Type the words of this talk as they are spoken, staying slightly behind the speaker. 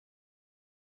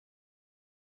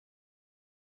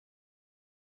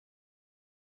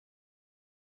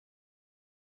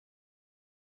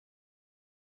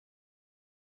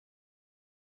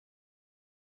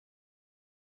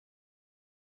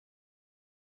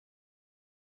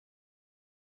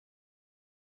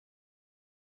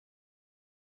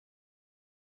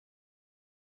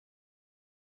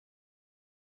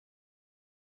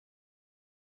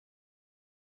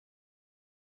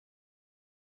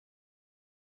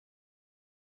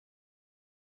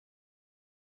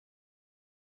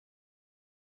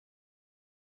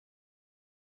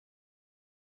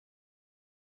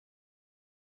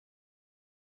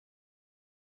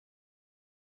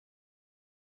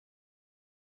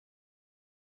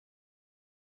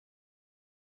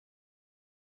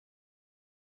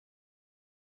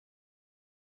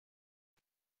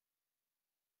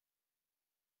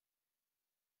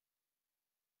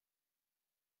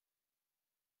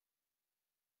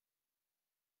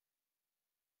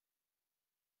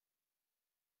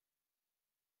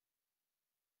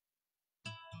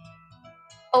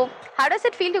So, how does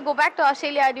it feel to go back to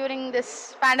Australia during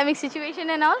this pandemic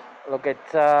situation and all? Look,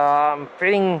 I'm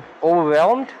feeling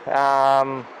overwhelmed.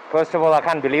 First of all, I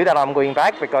can't believe that I'm going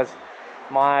back because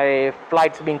my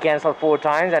flight's been cancelled 4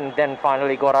 times, and then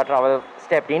finally Gora Travel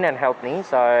stepped in and helped me.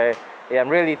 So yeah, I'm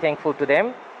really thankful to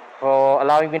them for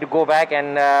allowing me to go back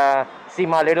and see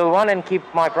my little one and keep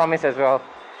my promise as well.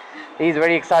 He's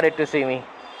very excited to see me.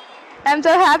 I'm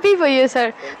so happy for you,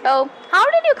 sir. So, how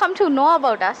did you come to know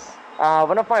about us?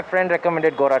 One of my friends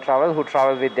recommended Gora Travel, who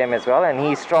traveled with them as well, and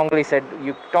he strongly said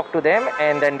you talk to them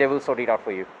and then they will sort it out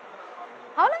for you.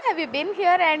 How long have you been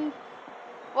here, and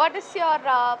what is your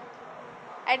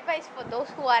advice for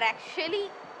those who are actually,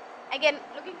 again,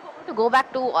 looking forward to go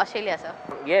back to Australia, sir?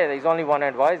 Yeah, there's only one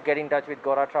advice: get in touch with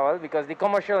Gora Travel, because the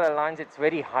commercial airlines, it's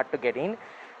very hard to get in.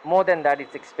 More than that,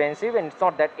 it's expensive, and it's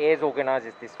not that as organized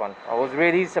as this one. I was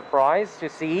really surprised to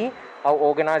see how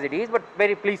organized it is, but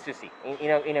very pleased to see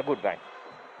in a good way.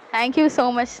 Thank you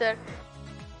so much, sir.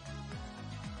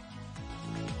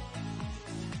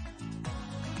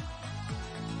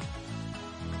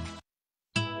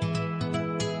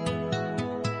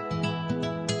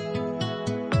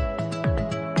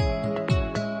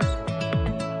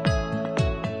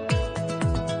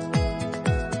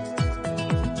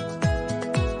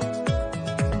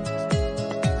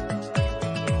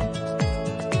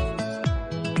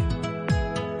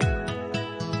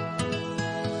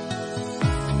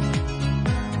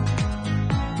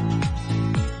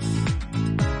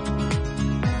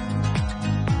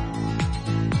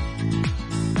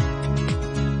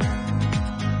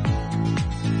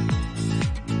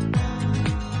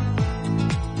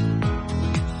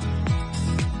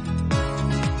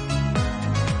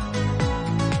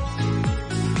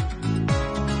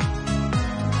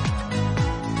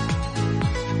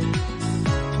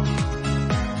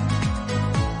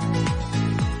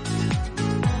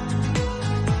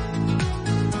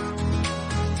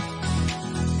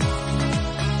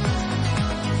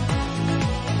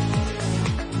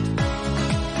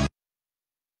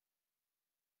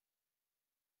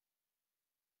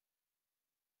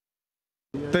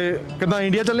 ਤੇ ਕਿੱਦਾਂ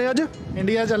India ਚੱਲੇ ਅੱਜ?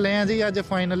 India ਚੱਲੇ ਆ ਜੀ ਅੱਜ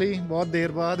finally ਬਹੁਤ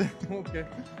ਦੇਰ ਬਾਅਦ। ਓਕੇ।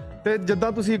 ਤੇ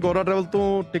ਜਿੱਦਾਂ ਤੁਸੀਂ ਗੋਰਾ ਟਰੈਵਲ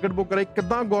ਤੋਂ ਟਿਕਟ ਬੁੱਕ ਕਰਾਈ,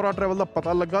 ਕਿੱਦਾਂ ਗੋਰਾ ਟਰੈਵਲ ਦਾ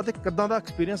ਪਤਾ ਲੱਗਾ ਤੇ ਕਿੱਦਾਂ ਦਾ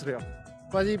ਐਕਸਪੀਰੀਅੰਸ ਰਿਹਾ?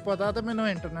 ਭਾਜੀ ਪਤਾ ਤਾਂ ਮੈਨੂੰ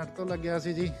ਇੰਟਰਨੈਟ ਤੋਂ ਲੱਗਿਆ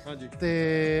ਸੀ ਜੀ। ਤੇ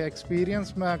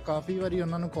ਐਕਸਪੀਰੀਅੰਸ ਮੈਂ ਕਾਫੀ ਵਾਰੀ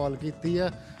ਉਹਨਾਂ ਨੂੰ ਕਾਲ ਕੀਤੀ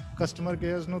ਆ ਕਸਟਮਰ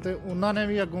ਕੇਅਰਸ ਨੂੰ, ਤੇ ਉਹਨਾਂ ਨੇ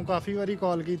ਵੀ ਅੱਗੋਂ ਕਾਫੀ ਵਾਰੀ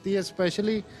ਕਾਲ ਕੀਤੀ ਹੈ।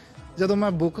 ਸਪੈਸ਼ਲੀ ਜਦੋਂ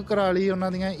ਮੈਂ ਬੁੱਕ ਕਰਾ ਲਈ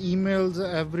ਉਹਨਾਂ ਦੀਆਂ emails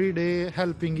every day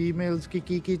helping emails ਕਿ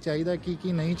ਕੀ ਚਾਹੀਦਾ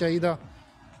ਕੀ ਨਹੀਂ ਚਾਹੀਦਾ।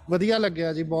 ਵਧੀਆ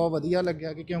ਲੱਗਿਆ ਜੀ, ਬਹੁਤ ਵਧੀਆ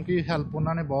ਲੱਗਿਆ ਕਿ ਕਿਉਂਕਿ ਹੈਲਪ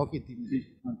ਉਹਨਾਂ ਨੇ ਬਹੁਤ ਕੀਤੀ ਜੀ।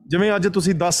 ਜਿਵੇਂ ਅੱਜ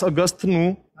ਤੁਸੀਂ 10 ਅਗਸਤ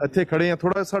ਨੂੰ ਇੱਥੇ ਖੜੇ ਆ,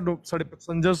 ਥੋੜਾ ਸਾਡੇ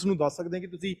ਪੈਸੰਜਰਸ ਨੂੰ ਦੱਸ ਸਕਦੇ ਆ ਕਿ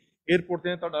ਤੁਸੀਂ 에ਅਰਪੋਰਟ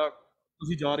ਤੇ ਤੁਹਾਡਾ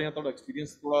ਤੁਸੀਂ ਜਾ ਰਹੇ ਆ, ਤੁਹਾਡਾ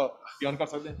ਐਕਸਪੀਰੀਅੰਸ ਥੋੜਾ ਬਿਆਨ ਕਰ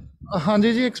ਸਕਦੇ ਆ?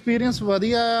 ਹਾਂਜੀ ਜੀ, ਐਕਸਪੀਰੀਅੰਸ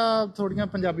ਵਧੀਆ ਆ। ਥੋੜੀਆਂ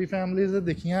ਪੰਜਾਬੀ ਫੈਮਲੀਜ਼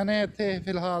ਦਿਖੀਆਂ ਨੇ ਇੱਥੇ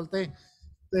ਫਿਲਹਾਲ ਤੇ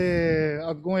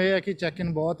ਅੱਗੋਂ ਇਹ ਹੈ ਕਿ ਚੈੱਕ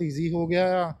ਇਨ ਬਹੁਤ ਈਜ਼ੀ ਹੋ ਗਿਆ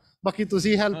ਆ। ਬਾਕੀ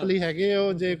ਤੁਸੀਂ ਹੈਲਪ ਲਈ ਹੈਗੇ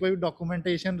ਹੋ, ਜੇ ਕੋਈ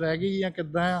ਡਾਕੂਮੈਂਟੇਸ਼ਨ ਰਹਿ ਗਈ ਜਾਂ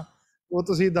ਕਿੱਦਾਂ ਆ ਉਹ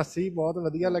ਤੁਸੀਂ ਦੱਸੀ, ਬਹੁਤ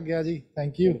ਵਧੀਆ ਲੱਗਿਆ ਜੀ।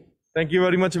 ਥੈਂਕ ਯੂ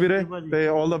ਵੈਰੀ ਮਚ ਵੀਰੇ, ਤੇ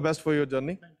ਆਲ ਦਾ best for your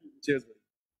journey. Cheers.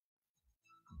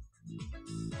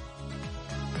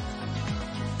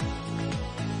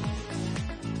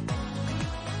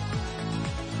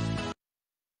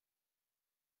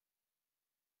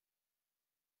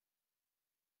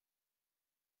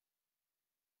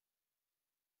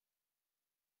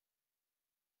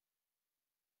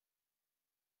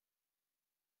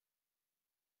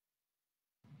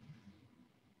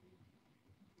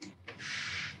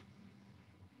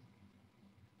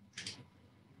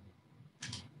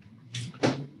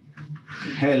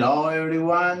 Hello,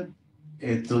 everyone.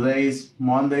 Today is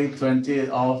Monday, 20th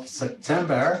of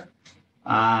September,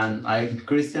 and I'm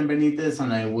Christian Benitez,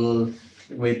 and I will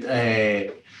with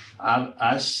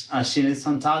Ashini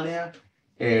Santalia.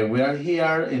 We are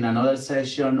here in another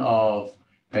session of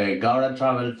Gaura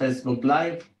Travel Facebook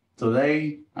Live. Today,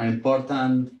 an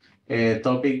important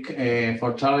topic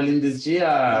for traveling this year,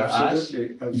 absolutely.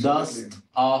 Dust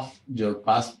off your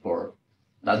passport.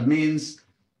 That means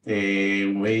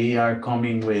we are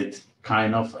coming with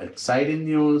kind of exciting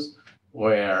news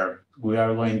where we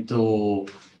are going to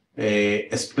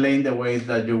explain the ways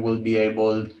that you will be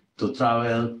able to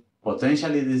travel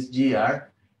potentially this year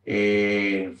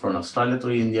from Australia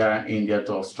to India, India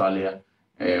to Australia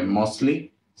mostly.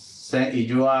 So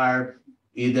if you are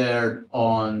either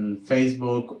on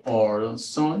Facebook or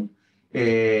Zoom,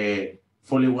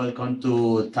 fully welcome to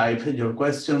type your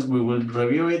questions. We will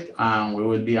review it and we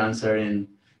will be answering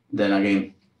then again.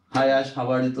 Hi Ash, how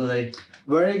are you today?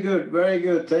 Very good, very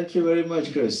good. Thank you very much,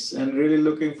 Chris. And really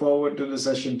looking forward to the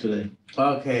session today.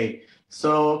 Okay,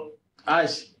 so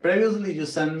Ash, previously you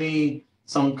sent me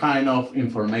some kind of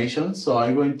information. So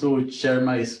I'm going to share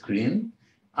my screen.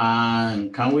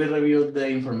 And can we review the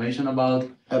information about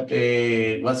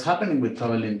what's happening with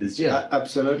traveling this year?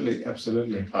 Absolutely,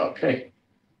 absolutely. Okay.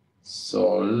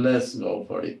 So let's go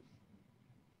for it.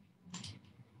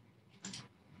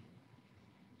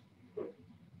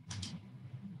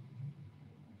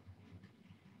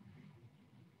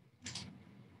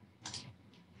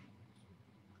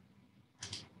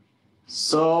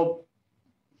 So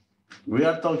we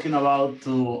are talking about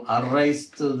a race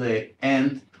to the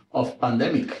end of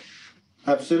pandemic.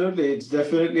 Absolutely, it's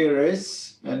definitely a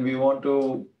race, and we want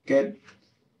to get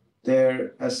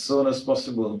there as soon as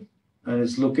possible. And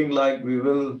it's looking like we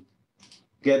will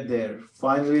get there.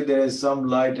 Finally, there is some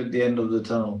light at the end of the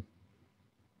tunnel.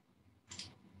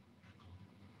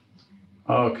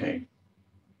 Okay.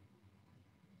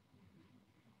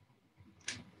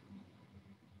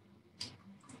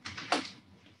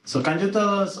 So can you tell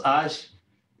us, Ash,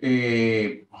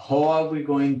 how are we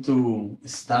going to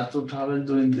start to travel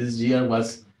during this year?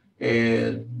 Was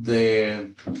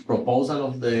the proposal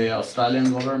of the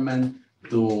Australian government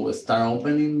to start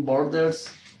opening borders?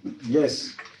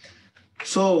 Yes.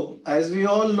 So, as we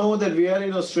all know that we are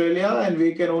in Australia and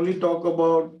we can only talk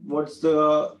about what's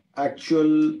the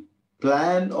actual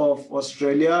plan of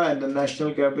Australia, and the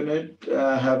National Cabinet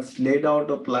have laid out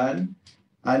a plan.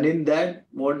 And in that,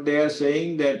 what they are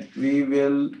saying that we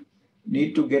will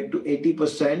need to get to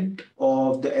 80%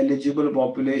 of the eligible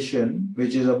population,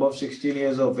 which is above 16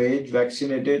 years of age,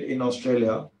 vaccinated in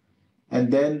Australia.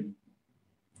 And then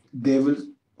they will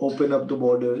open up the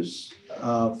borders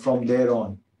from there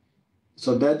on.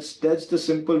 So that's the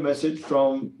simple message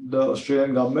from the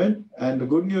Australian government. And the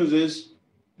good news is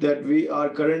that we are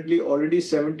currently already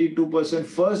 72%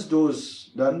 first dose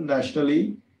done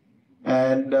nationally,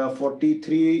 and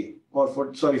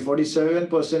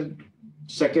 47%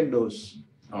 second dose.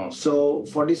 Oh. So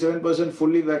 47%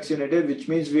 fully vaccinated, which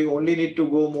means we only need to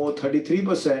go more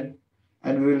 33%,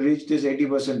 and we will reach this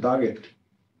 80% target.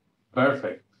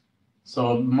 Perfect.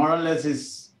 So more or less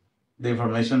is the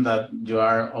information that you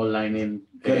are outlining,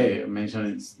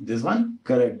 mentioning this one?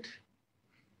 Correct.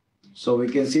 So we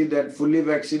can see that fully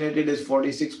vaccinated is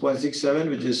 46.67,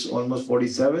 which is almost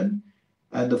 47,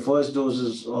 and the first dose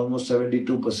is almost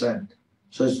 72%.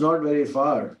 So it's not very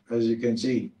far, as you can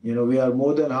see. You know, we are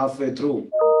more than halfway through,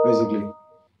 basically.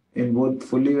 In both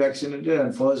fully vaccinated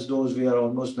and first dose, we are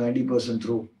almost 90%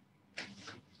 through.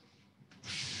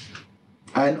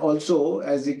 And also,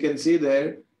 as you can see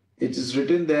there, it is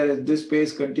written there, if this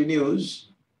pace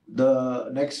continues, the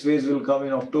next phase will come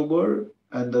in October,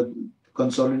 and the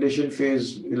consolidation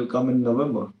phase will come in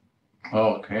November.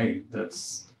 Okay,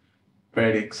 that's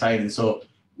very exciting. So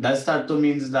that start to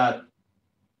means that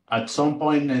at some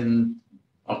point in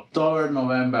October,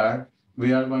 November,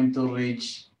 we are going to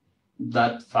reach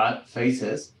that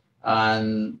phases.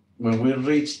 And when we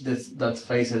reach that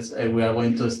phases, we are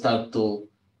going to start to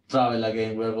travel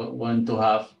again. We're going to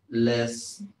have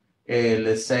less,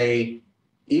 let's say,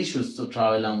 issues to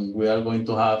travel, and we are going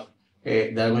to have,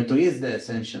 they're going to ease the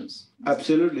sanctions.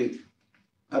 Absolutely,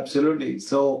 absolutely.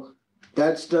 So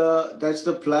that's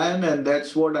the plan, and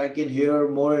that's what I can hear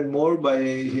more and more by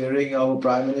hearing our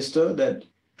Prime Minister, that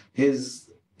his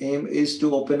aim is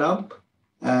to open up,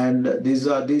 and these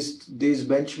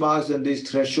benchmarks and these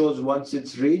thresholds. Once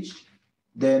it's reached,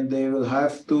 then they will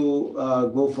have to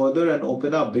go further and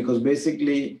open up, because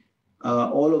basically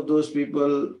all of those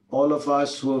people, all of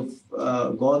us who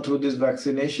have gone through this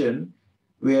vaccination,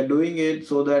 we are doing it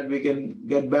so that we can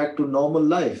get back to normal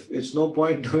life. It's no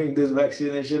point doing this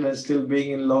vaccination and still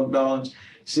being in lockdowns,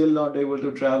 still not able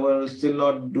to travel, still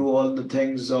not do all the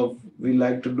things of we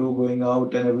like to do, going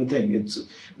out and everything.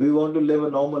 We want to live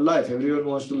a normal life. Everyone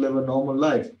wants to live a normal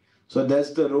life. So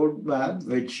that's the roadmap,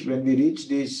 which when we reach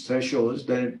these thresholds,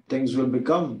 then things will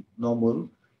become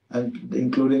normal, and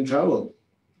including travel.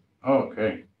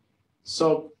 Okay.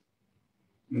 So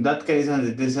in that case,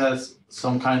 and this has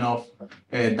some kind of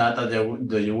data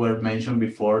that you were mentioned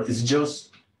before, it's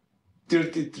just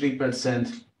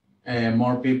 33%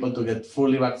 more people to get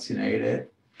fully vaccinated.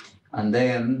 And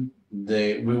then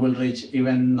we will reach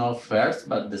even not first,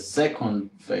 but the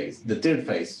third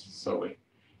phase, sorry.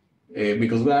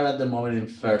 Because we are at the moment in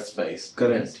first phase.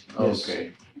 Correct. Yes?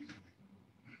 Okay.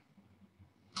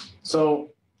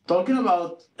 So talking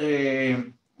about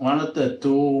one of the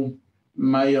two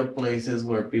major places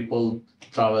where people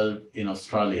travel in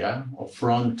Australia, or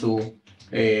from to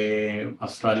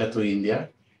Australia to India.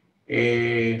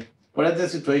 What is the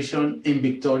situation in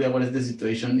Victoria? What is the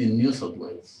situation in New South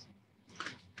Wales?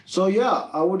 So yeah,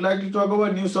 I would like to talk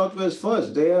about New South Wales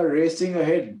first. They are racing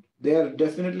ahead they are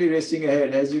definitely racing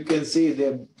ahead. As you can see,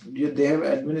 they have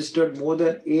administered more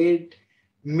than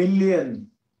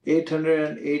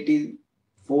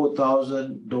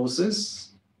 8,884,000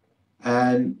 doses,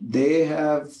 and they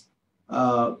have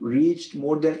reached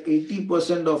more than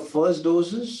 80% of first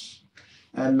doses,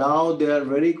 and now they are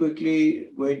very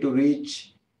quickly going to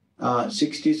reach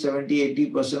 60, 70,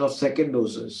 80% of second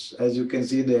doses. As you can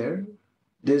see there,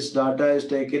 this data is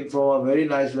taken from a very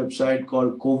nice website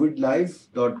called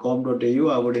covidlive.com.au.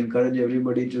 I would encourage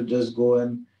everybody to just go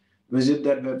and visit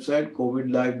that website,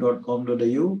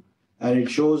 covidlive.com.au, and it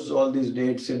shows all these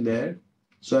dates in there.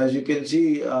 So as you can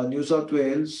see, New South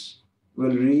Wales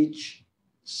will reach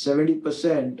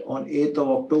 70% on 8th of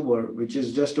October, which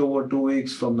is just over 2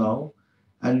 weeks from now,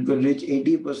 and it will reach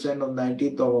 80% on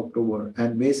 19th of October.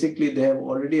 And basically, they have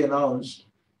already announced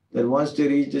that once they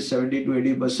reach the 70 to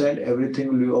 80%, everything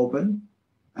will be open.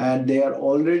 And they are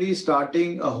already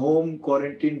starting a home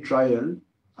quarantine trial,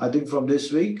 I think from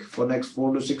this week for next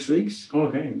 4 to 6 weeks.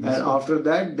 Okay. And after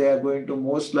that, they are going to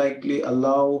most likely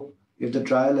allow, if the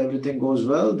trial everything goes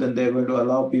well, then they're going to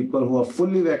allow people who are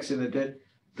fully vaccinated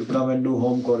to come and do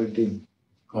home quarantine.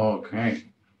 Okay.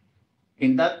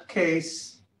 In that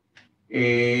case,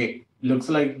 it looks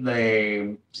like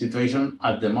the situation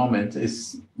at the moment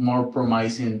is more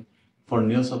promising for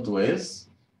New South Wales,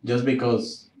 just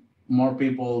because more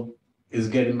people is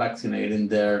getting vaccinated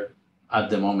there at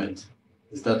the moment.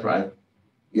 Is that right?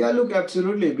 Yeah, look,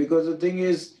 absolutely. Because the thing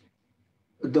is,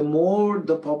 the more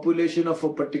the population of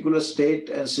a particular state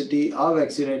and city are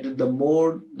vaccinated, the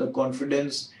more the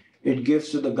confidence it gives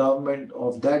to the government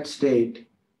of that state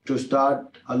to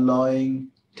start allowing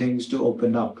things to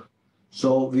open up.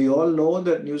 So we all know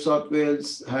that New South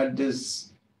Wales had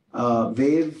this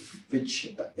wave,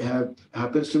 which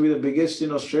happens to be the biggest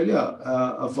in Australia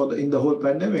in the whole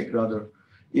pandemic, rather,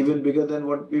 even bigger than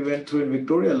what we went through in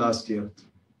Victoria last year.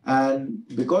 And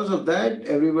because of that,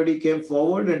 everybody came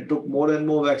forward and took more and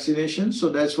more vaccinations. So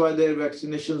that's why their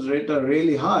vaccinations rate are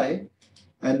really high.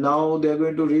 And now they're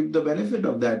going to reap the benefit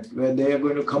of that, where they are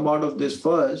going to come out of this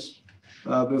first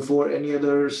before any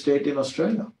other state in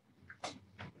Australia.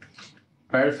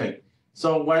 Perfect.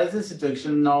 So what is the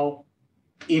situation now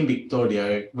in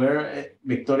Victoria, where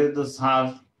Victoria does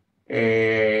have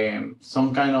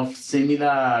some kind of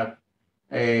similar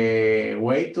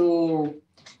way to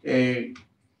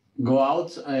go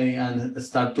out and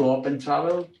start to open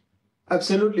travel?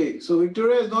 Absolutely. So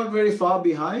Victoria is not very far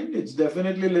behind. It's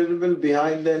definitely a little bit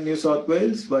behind than New South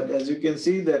Wales, but as you can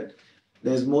see that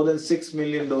there's more than 6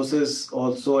 million doses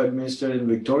also administered in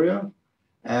Victoria.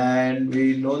 And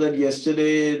we know that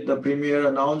yesterday the Premier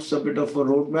announced a bit of a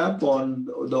roadmap on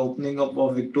the opening up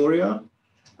of Victoria.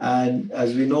 And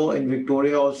as we know, in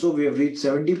Victoria also, we have reached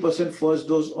 70% first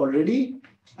dose already,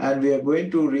 and we are going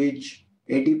to reach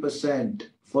 80%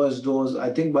 first dose,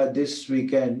 I think by this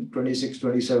weekend, 26,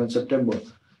 27 September.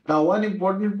 Now, one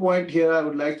important point here I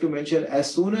would like to mention,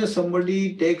 as soon as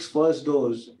somebody takes first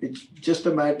dose, it's just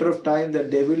a matter of time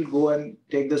that they will go and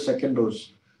take the second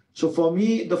dose. So for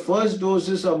me, the first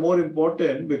doses are more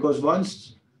important, because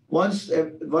once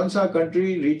our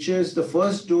country reaches the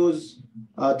first dose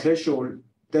threshold,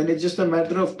 then it's just a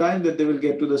matter of time that they will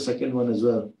get to the second one as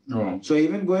well. Oh. So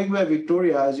even going by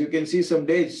Victoria, as you can see some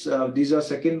dates, these are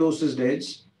second doses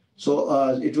dates. So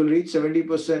it will reach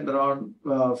 70% around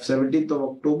 17th of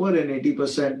October and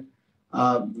 80%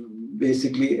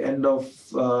 basically end of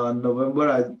November,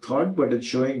 I thought, but it's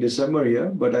showing December here,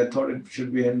 but I thought it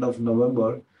should be end of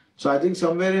November. So I think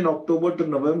somewhere in October to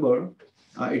November,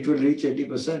 it will reach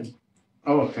 80%.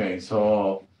 Okay,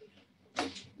 so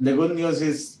the good news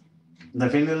is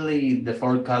definitely the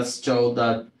forecast show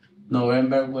that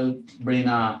November will bring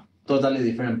a totally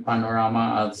different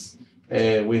panorama as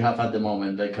we have at the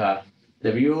moment. Like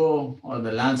the view or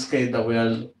the landscape that we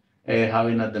are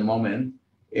having at the moment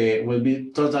will be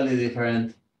totally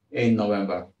different in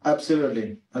November.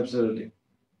 Absolutely, absolutely.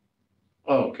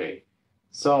 Okay,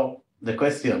 so the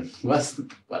question,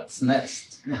 what's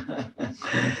next?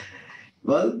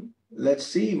 Well, let's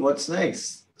see what's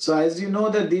next. So as you know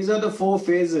that these are the 4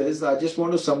 phases, I just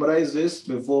want to summarize this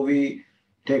before we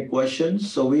take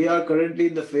questions. So we are currently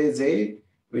in the phase A,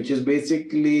 which is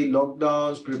basically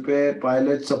lockdowns, prepare,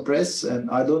 pilot, suppress. And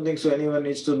I don't think so anyone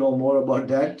needs to know more about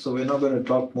that. So we're not going to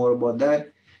talk more about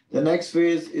that. The next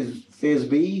phase is phase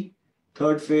B.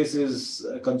 Third phase is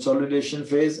consolidation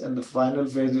phase. And the final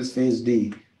phase is phase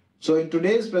D. So in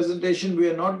today's presentation, we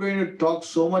are not going to talk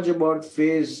so much about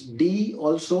phase D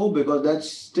also, because that's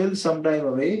still some time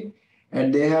away.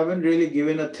 and they haven't really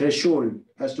given a threshold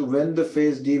as to when the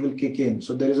phase D will kick in.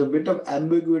 So there is a bit of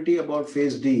ambiguity about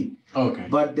phase D. Okay.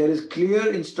 But there is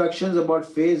clear instructions about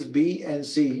phase B and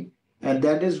C, and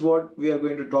that is what we are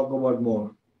going to talk about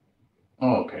more.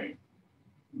 Okay.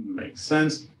 Makes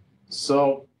sense.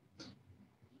 So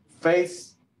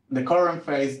the current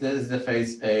phase, this is the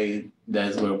phase A,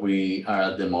 that's where we are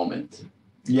at the moment.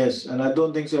 Yes, and I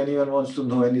don't think so anyone wants to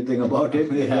know anything about it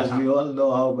because Yeah. we all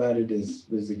know how bad it is,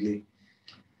 basically.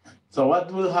 So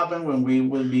what will happen when we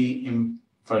will be in,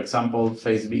 for example,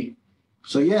 phase B?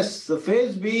 So yes, the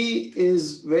phase B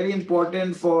is very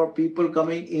important for people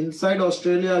coming inside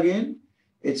Australia again.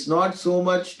 It's not so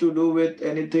much to do with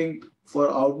anything for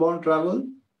outbound travel,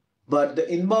 but the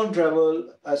inbound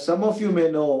travel, as some of you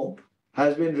may know,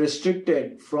 has been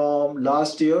restricted from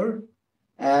last year,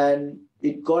 and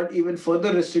it got even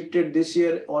further restricted this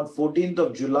year on 14th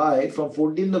of July. From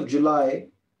 14th of July,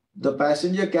 the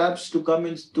passenger caps to come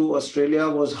into Australia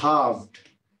was halved.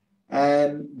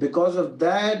 And because of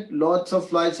that, lots of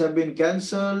flights have been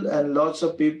cancelled and lots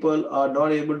of people are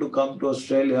not able to come to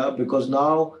Australia because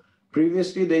now,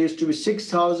 previously there used to be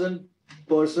 6,000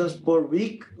 persons per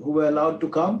week who were allowed to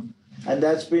come, and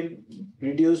that's been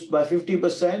reduced by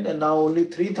 50%, and now only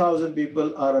 3,000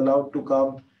 people are allowed to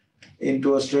come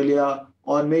into Australia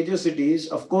on major cities.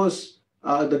 Of course,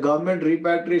 the government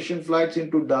repatriation flights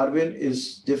into Darwin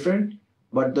is different,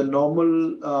 but the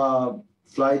normal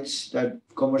flights, that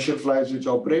commercial flights which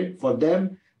operate, for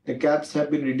them, the caps have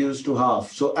been reduced to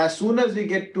half. So as soon as we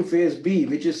get to phase B,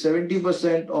 which is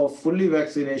 70% of fully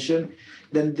vaccination,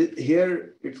 then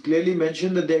here it's clearly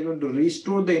mentioned that they're going to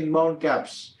restore the inbound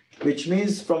caps, which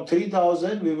means from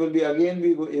 3,000, we will be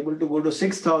able to go to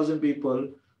 6,000 people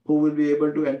who will be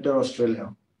able to enter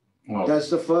Australia. Wow. That's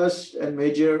the first and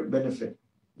major benefit.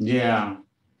 Yeah.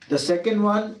 The second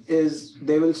one is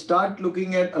they will start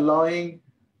looking at allowing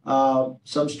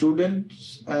some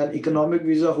students and economic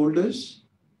visa holders,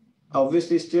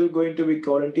 obviously still going to be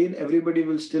quarantined. Everybody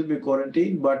will still be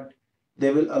quarantined, but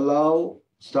they will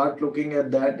start looking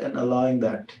at that and allowing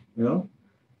that,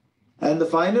 And the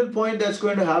final point that's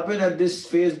going to happen at this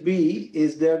phase B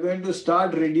is they're going to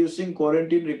start reducing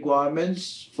quarantine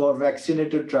requirements for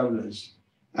vaccinated travelers.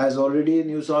 As already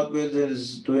New South Wales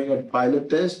is doing a pilot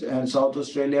test, and South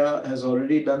Australia has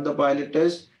already done the pilot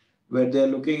test, where they're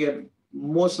looking at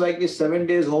most likely 7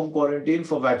 days home quarantine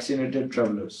for vaccinated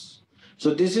travelers.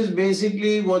 So this is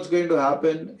basically what's going to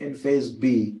happen in phase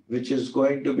B, which is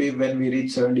going to be when we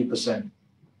reach 70%.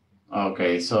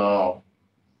 Okay, so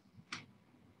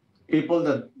people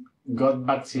that got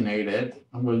vaccinated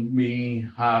will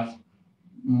have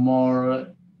more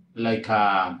like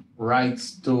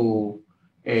rights to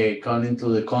come into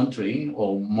the country,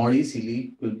 or more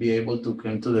easily will be able to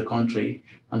come to the country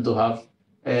and to have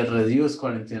reduced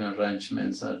quarantine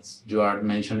arrangements, as you are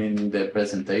mentioning in the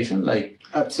presentation. Like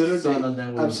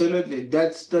Absolutely.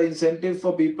 That's the incentive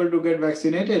for people to get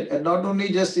vaccinated, and not only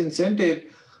just incentive,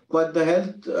 but the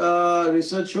health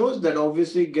research shows that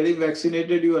obviously getting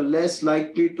vaccinated, you are less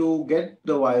likely to get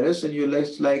the virus, and you're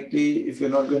less likely, if you're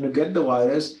not going to get the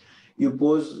virus, you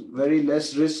pose very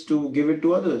less risk to give it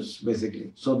to others,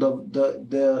 basically. So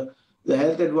the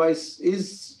health advice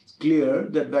is clear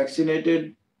that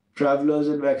vaccinated travelers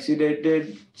and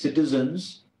vaccinated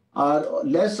citizens are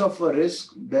less of a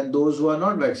risk than those who are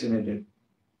not vaccinated.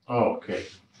 Okay.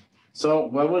 So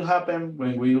what will happen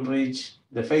when we reach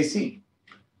the phase C?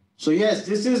 So yes,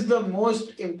 this is the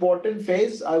most important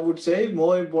phase, I would say,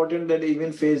 more important than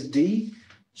even phase D.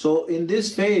 So in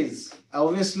this phase,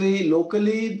 obviously,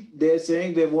 locally, they're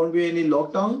saying there won't be any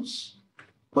lockdowns.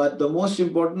 But the most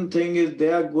important thing is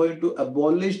they are going to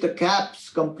abolish the caps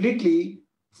completely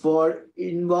for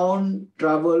inbound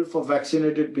travel for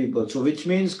vaccinated people. So which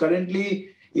means currently,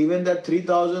 even that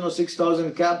 3,000 or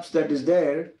 6,000 caps that is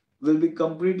there will be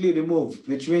completely removed,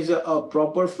 which means a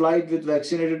proper flight with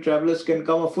vaccinated travelers can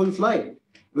come a full flight,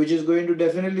 which is going to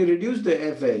definitely reduce the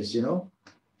fares,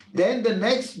 Then the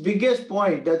next biggest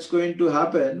point that's going to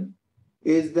happen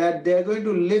is that they're going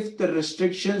to lift the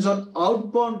restrictions on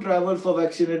outbound travel for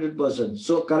vaccinated persons.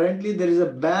 So currently there is a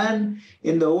ban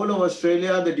in the whole of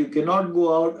Australia that you cannot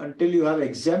go out until you have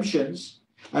exemptions.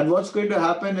 And what's going to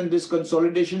happen in this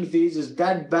consolidation phase is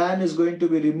that ban is going to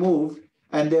be removed,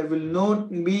 and there will not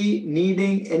be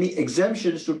needing any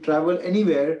exemptions to travel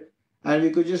anywhere, and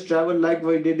we could just travel like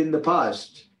we did in the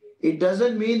past. It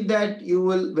doesn't mean that you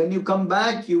will, when you come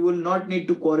back, you will not need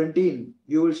to quarantine.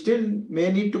 You will still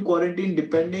may need to quarantine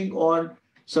depending on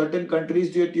certain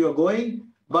countries that you are going.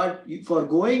 But for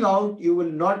going out, you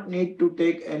will not need to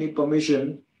take any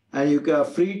permission, and you are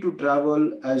free to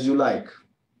travel as you like.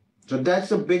 So that's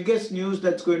the biggest news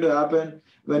that's going to happen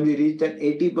when we reach that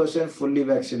 80% fully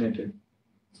vaccinated.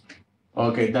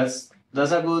 Okay, that's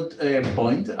a good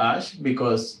point, Ash,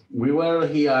 because we were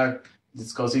here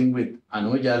discussing with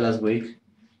Anuja last week,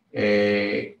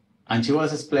 and she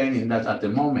was explaining that at the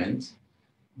moment,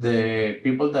 the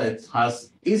people that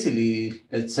has easily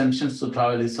exemptions to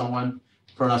travel is someone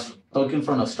talking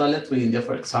from Australia to India,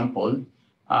 for example,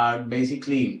 are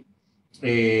basically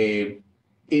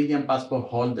Indian passport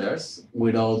holders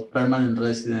without permanent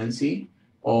residency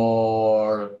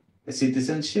or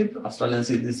citizenship, Australian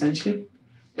citizenship.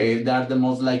 They are the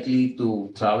most likely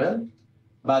to travel.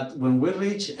 But when we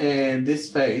reach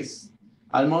this phase,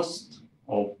 almost,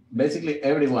 or basically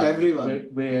everyone.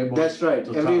 That's right.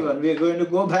 Everyone. We are going to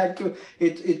go back to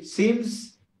it. It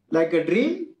seems like a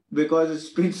dream because it's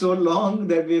been so long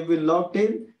that we've been locked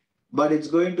in. But it's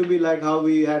going to be like how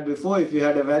we had before. If you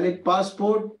had a valid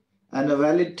passport and a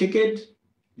valid ticket,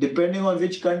 depending on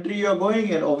which country you're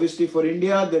going, and obviously for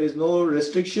India, there is no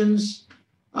restrictions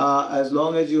as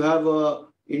long as you have a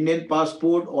Indian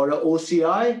passport or a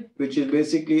OCI, which is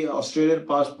basically Australian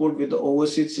passport with the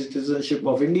overseas citizenship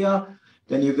of India,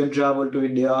 then you can travel to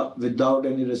India without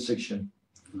any restriction.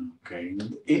 Okay.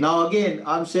 Now again,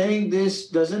 I'm saying this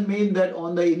doesn't mean that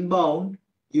on the inbound,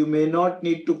 you may not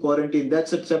need to quarantine.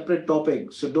 That's a separate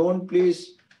topic. So don't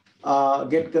please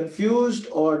get confused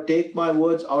or take my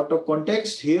words out of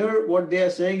context. Here, what they are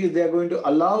saying is they are going to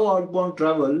allow outbound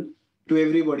travel to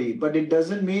everybody, but it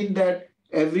doesn't mean that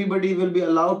everybody will be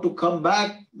allowed to come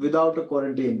back without a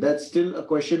quarantine. That's still a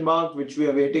question mark, which we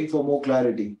are waiting for more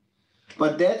clarity.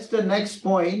 But that's the next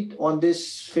point on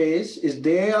this phase, is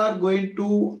they are going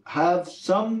to have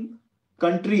some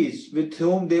countries with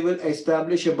whom they will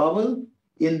establish a bubble.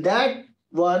 In that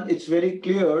one, it's very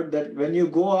clear that when you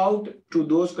go out to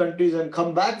those countries and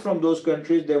come back from those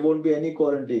countries, there won't be any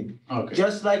quarantine. Okay.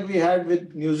 Just like we had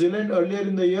with New Zealand earlier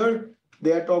in the year,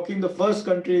 they are talking the first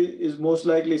country is most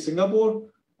likely Singapore,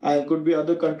 and could be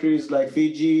other countries like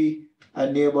Fiji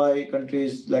and nearby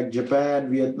countries like Japan,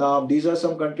 Vietnam. These are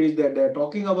some countries that they're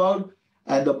talking about.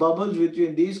 And the bubbles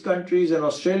between these countries and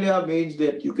Australia means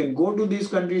that you can go to these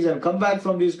countries and come back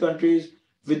from these countries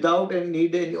without any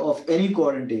need of any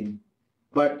quarantine.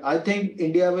 But I think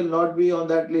India will not be on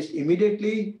that list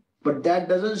immediately, but that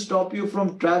doesn't stop you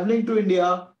from traveling to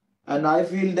India. And I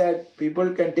feel that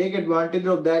people can take advantage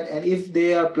of that. And if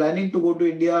they are planning to go to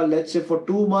India, let's say for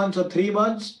 2 months or 3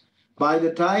 months, by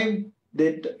the time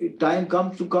the time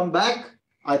comes to come back,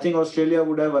 I think Australia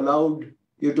would have allowed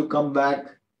you to come back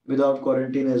without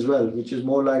quarantine as well, which is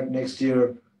more like next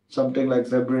year, something like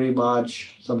February,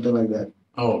 March, something like that.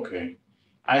 Okay.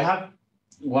 I have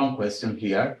one question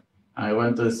here. I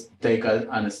want to take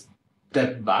a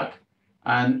step back.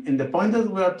 And in the point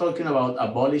that we are talking about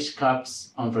abolish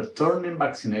caps on returning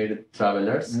vaccinated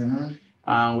travelers,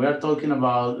 and we are talking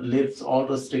about lift all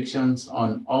restrictions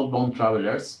on outbound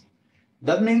travelers.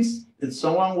 That means if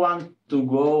someone wants to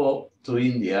go to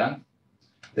India,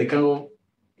 they can go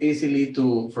easily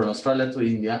from Australia to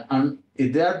India. And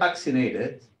if they are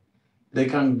vaccinated, they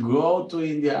can go to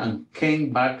India and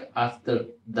came back after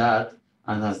that.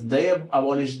 And as they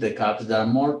abolish the caps, there are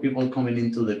more people coming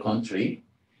into the country.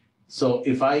 So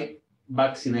if I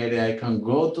vaccinated, I can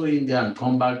go to India and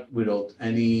come back without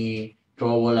any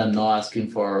trouble and not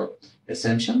asking for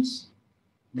exemptions?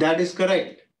 That is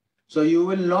correct. So you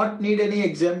will not need any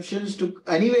exemptions to,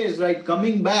 anyways, right?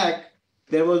 Coming back,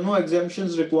 there was no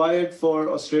exemptions required for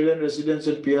Australian residents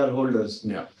and PR holders.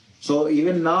 Yeah. So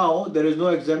even now, there is no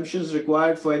exemptions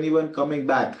required for anyone coming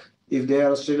back if they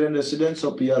are Australian residents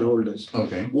or PR holders.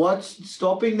 Okay. What's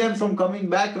stopping them from coming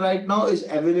back right now is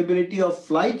availability of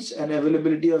flights and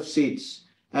availability of seats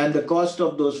and the cost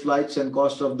of those flights and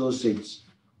cost of those seats.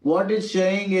 What it's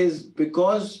saying is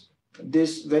because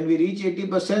this, when we reach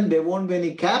 80%, there won't be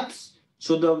any caps.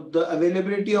 So the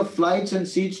availability of flights and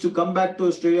seats to come back to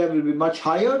Australia will be much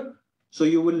higher. So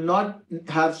you will not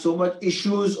have so much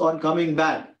issues on coming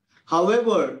back.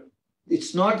 However,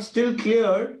 it's not still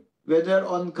clear whether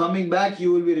on coming back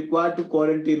you will be required to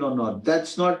quarantine or not.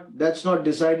 That's not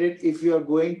decided if you are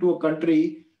going to a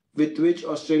country with which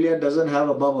Australia doesn't have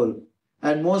a bubble.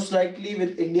 And most likely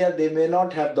with India, they may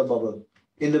not have the bubble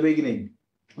in the beginning.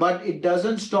 But it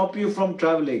doesn't stop you from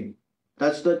traveling.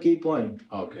 That's the key point.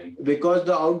 Okay. Because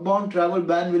the outbound travel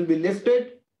ban will be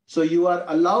lifted. So you are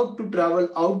allowed to travel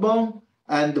outbound,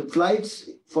 and the flights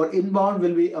for inbound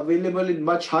will be available in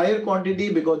much higher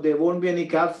quantity because there won't be any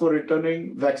cap for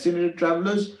returning vaccinated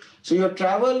travelers. So your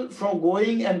travel from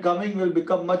going and coming will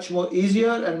become much more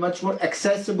easier and much more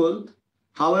accessible.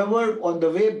 However, on the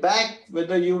way back,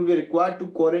 whether you will be required to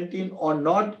quarantine or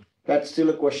not, that's still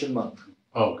a question mark.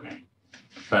 Okay,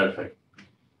 perfect.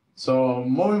 So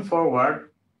moving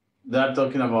forward, they're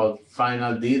talking about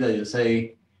final D that you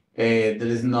say there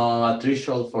is no a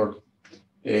threshold for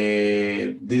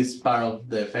this part of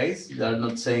the phase. They're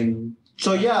not saying.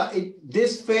 So yeah,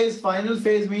 this phase, final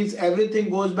phase means everything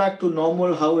goes back to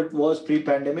normal how it was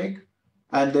pre-pandemic,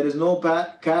 and there is no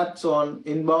caps on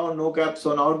inbound, no caps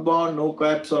on outbound, no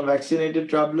caps on vaccinated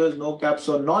travelers, no caps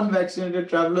on non-vaccinated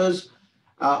travelers.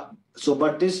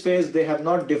 But this phase, they have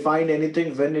not defined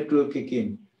anything when it will kick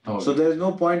in. Okay. So there is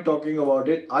no point talking about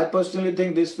it. I personally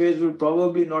think this phase will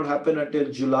probably not happen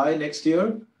until July next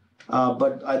year,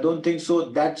 but I don't think so.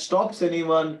 That stops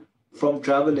anyone from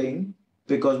traveling,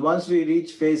 because once we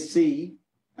reach phase C,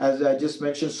 as I just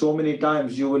mentioned so many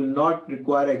times, you will not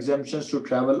require exemptions to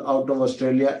travel out of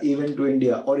Australia, even to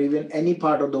India or even any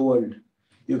part of the world.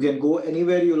 You can go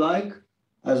anywhere you like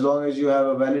as long as you have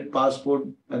a valid passport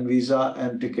and visa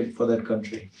and ticket for that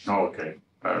country. Okay,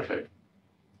 perfect.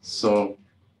 So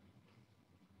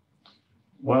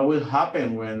what will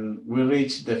happen when we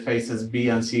reach the phases B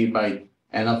and C by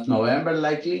end of November,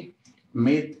 likely?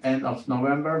 End of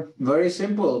November? Very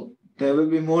simple. There will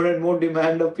be more and more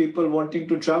demand of people wanting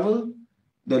to travel.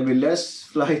 There will be less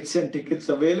flights and tickets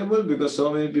available because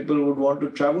so many people would want to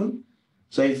travel.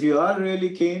 So if you are really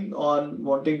keen on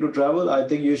wanting to travel, I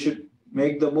think you should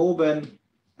make the move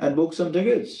and book some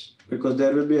tickets, because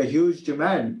there will be a huge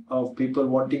demand of people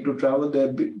wanting to travel.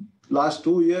 Last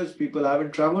 2 years, people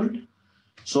haven't traveled.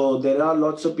 So there are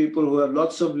lots of people who have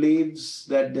lots of leaves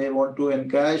that they want to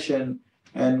encash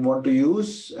and want to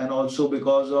use, and also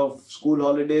because of school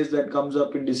holidays that comes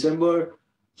up in December.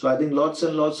 So I think lots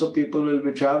and lots of people will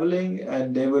be traveling,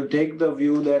 and they will take the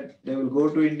view that they will go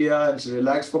to India and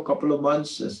relax for a couple of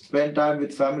months, spend time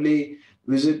with family,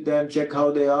 visit them, check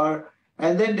how they are,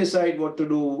 and then decide what to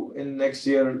do in next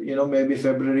year, maybe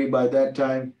February. By that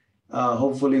time,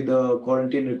 hopefully the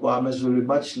quarantine requirements will be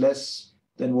much less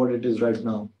than what it is right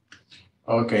now.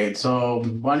 Okay, so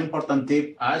one important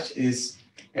tip, Ash, is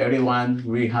everyone,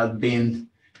 we have been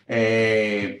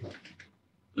we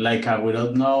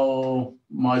don't know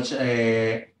much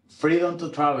freedom to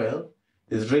travel.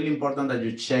 It's really important that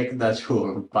you check that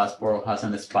your passport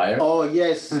hasn't expired. Oh,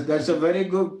 yes, that's a very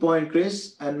good point,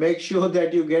 Chris. And make sure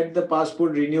that you get the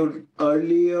passport renewed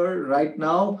earlier right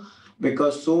now,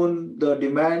 because soon the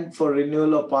demand for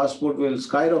renewal of passport will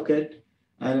skyrocket,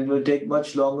 and it will take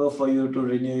much longer for you to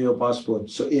renew your passport.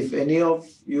 So if any of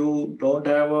you don't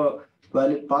have a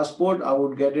valid passport, I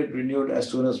would get it renewed as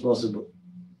soon as possible.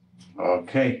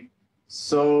 Okay,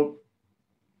 so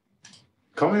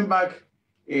coming back,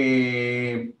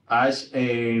 Ash,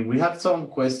 we have some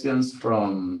questions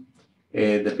from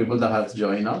the people that have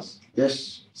joined us.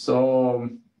 Yes. So,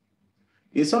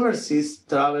 is overseas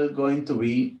travel going to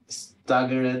be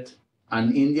staggered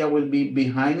and India will be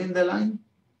behind in the line?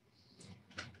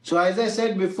 So as I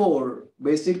said before,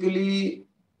 basically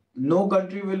no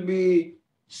country will be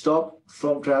stopped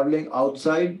from traveling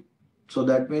outside. So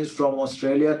that means from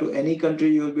Australia to any country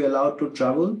you will be allowed to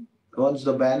travel once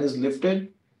the ban is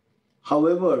lifted.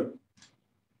 However,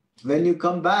 when you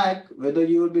come back, whether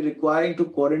you will be requiring to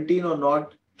quarantine or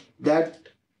not, that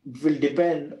will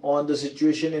depend on the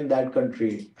situation in that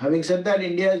country. Having said that,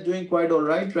 India is doing quite all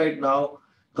right now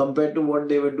compared to what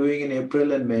they were doing in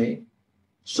April and May.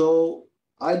 So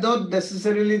I don't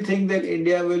necessarily think that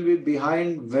India will be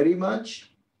behind very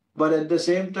much, but at the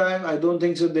same time, I don't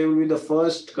think so they will be the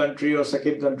first country or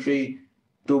second country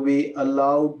to be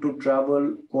allowed to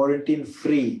travel quarantine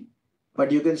free.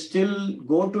 But you can still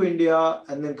go to India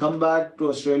and then come back to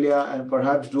Australia and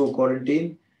perhaps do a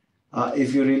quarantine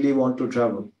if you really want to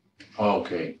travel.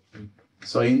 Okay.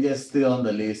 So India is still on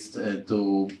the list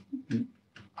to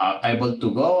able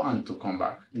to go and to come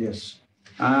back. Yes.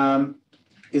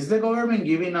 Is the government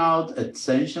giving out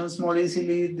exemptions more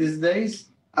easily these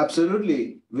days?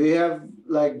 Absolutely. We have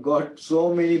got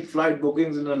so many flight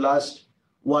bookings in the last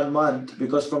 1 month,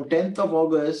 because from 10th of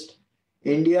August,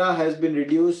 India has been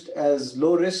reduced as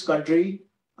low risk country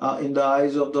in the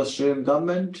eyes of the Australian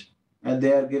government, and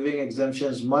they are giving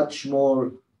exemptions much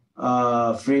more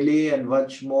freely and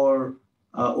much more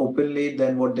openly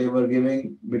than what they were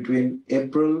giving between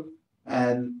April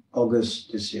and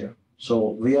August this year.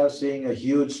 So we are seeing a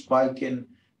huge spike in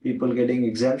people getting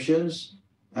exemptions,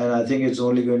 and I think it's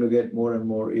only going to get more and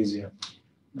more easier.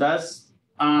 That's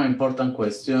an important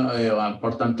question, an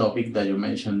important topic that you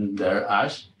mentioned there,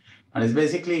 Ash. And it's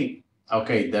basically,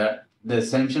 okay, the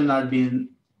exemptions are being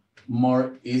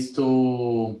more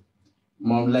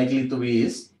likely to be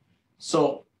eased.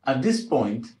 So at this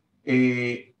point,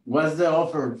 what's the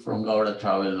offer from Gaura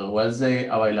Travel? What's the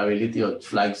availability of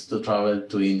flights to travel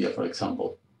to India, for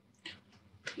example?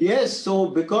 Yes, so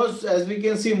because as we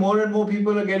can see, more and more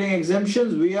people are getting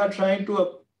exemptions, we are trying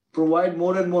to provide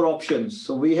more and more options.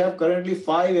 So we have currently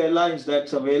 5 airlines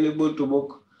that's available to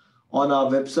book on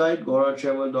our website,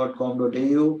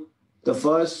 goratravel.com.au. The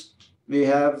first we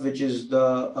have, which is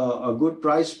a good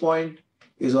price point,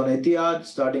 is on Etihad,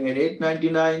 starting at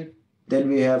 $899. Then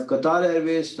we have Qatar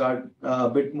Airways, start a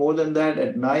bit more than that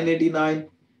at $989.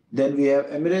 Then we have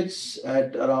Emirates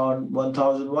at around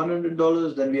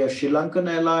 $1,100. Then we have Sri Lankan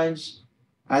Airlines.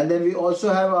 And then we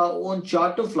also have our own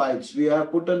charter flights. We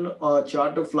have put on a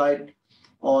charter flight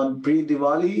on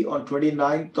pre-Diwali on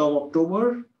 29th of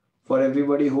October for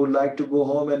everybody who would like to go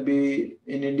home and be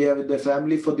in India with their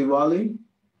family for Diwali.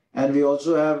 And we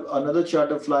also have another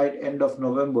charter flight end of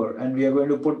November. And we are going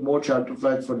to put more charter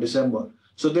flights for December.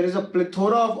 So there is a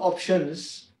plethora of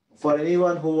options for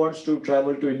anyone who wants to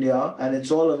travel to India, and it's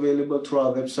all available through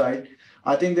our website.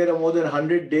 I think there are more than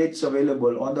 100 dates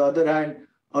available. On the other hand,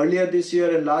 earlier this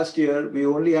year and last year, we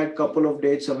only had a couple of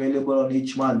dates available on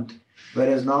each month,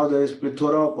 whereas now there is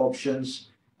plethora of options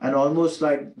and almost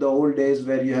like the old days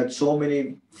where you had so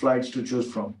many flights to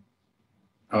choose from.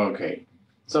 Okay.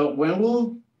 So when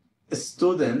will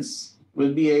students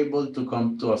will be able to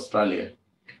come to Australia?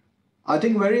 I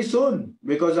think very soon,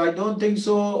 because I don't think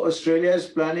so Australia is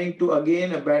planning to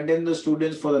again abandon the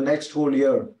students for the next whole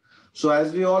year. So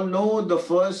as we all know, the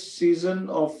first season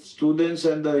of students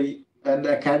and the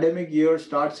academic year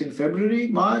starts in February,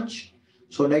 March.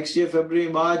 So next year, February,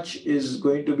 March is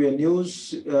going to be a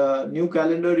new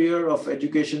calendar year of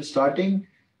education starting.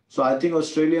 So I think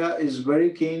Australia is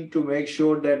very keen to make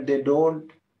sure that they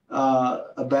don't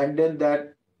abandon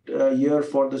that year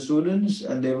for the students,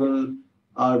 and they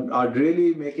are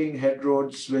really making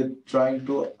headroads with trying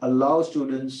to allow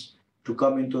students to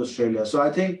come into Australia. So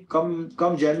I think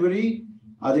come January,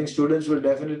 I think students will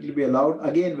definitely be allowed.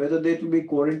 Again, whether they will be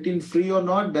quarantine free or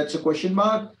not, that's a question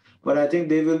mark. But I think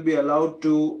they will be allowed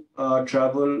to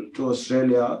travel to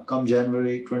Australia come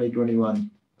January 2021.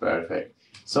 Perfect.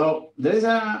 So there is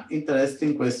an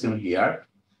interesting question here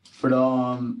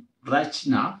from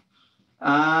Rachna.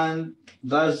 And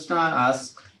Rachna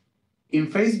asks,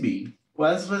 in Phase B,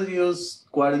 was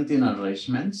reduced quarantine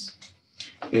arrangements,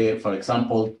 for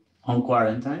example, home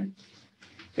quarantine.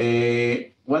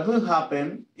 What will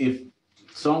happen if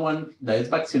someone that is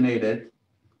vaccinated,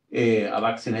 a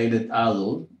vaccinated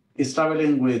adult, is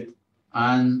traveling with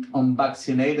an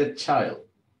unvaccinated child?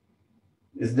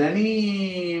 Is there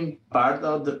any part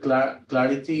of the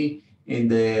clarity in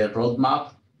the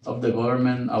roadmap of the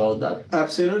government about that?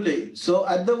 Absolutely. So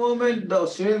at the moment, the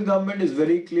Australian government is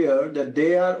very clear that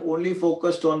they are only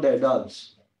focused on the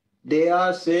adults. They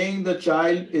are saying the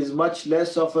child is much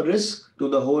less of a risk to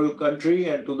the whole country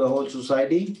and to the whole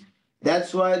society.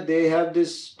 That's why they have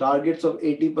these targets of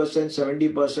 80%,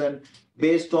 70%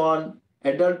 based on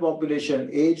adult population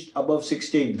aged above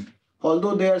 16.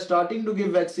 Although they are starting to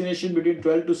give vaccination between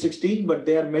 12 to 16, but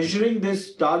they are measuring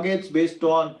these targets based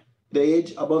on the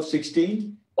age above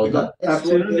 16.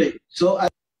 Absolutely.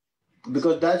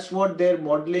 Because that's what their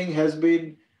modeling has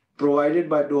been provided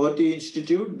by Doherty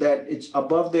Institute, that it's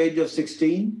above the age of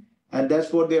 16, and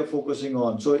that's what they are focusing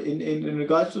on. So in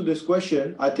regards to this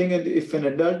question, I think if an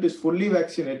adult is fully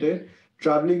vaccinated,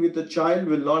 traveling with a child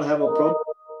will not have a problem,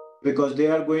 because they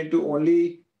are going to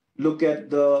only look at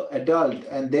the adult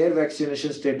and their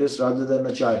vaccination status rather than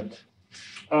a child.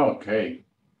 Okay.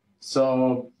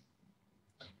 So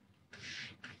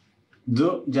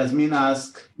Jasmine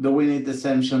asked, do we need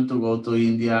exemption to go to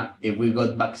India if we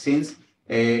got vaccines?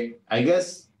 I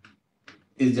guess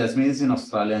if Jasmine is in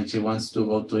Australia and she wants to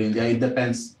go to India, it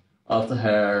depends of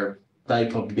her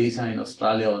type of visa in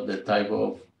Australia or the type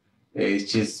of,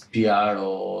 she's PR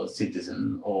or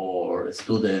citizen or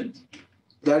student.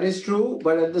 That is true,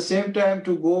 but at the same time,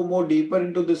 to go more deeper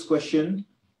into this question,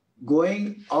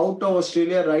 going out of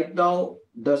Australia right now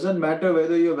doesn't matter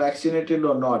whether you're vaccinated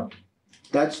or not.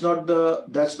 That's not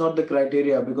the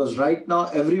criteria, because right now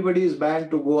everybody is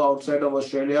banned to go outside of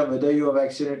Australia, whether you are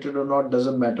vaccinated or not,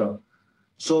 doesn't matter.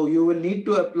 So you will need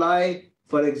to apply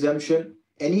for exemption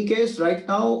any case right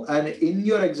now, and in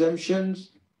your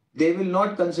exemptions, they will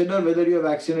not consider whether you are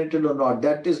vaccinated or not.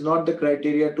 That is not the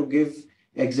criteria to give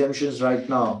exemptions right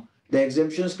now. The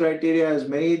exemptions criteria is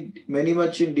many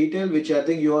much in detail, which I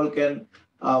think you all can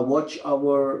watch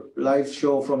our live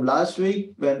show from last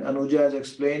week when Anuja has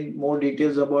explained more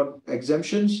details about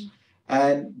exemptions.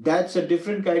 And that's a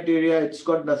different criteria. It's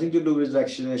got nothing to do with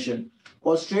vaccination.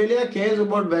 Australia cares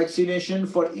about vaccination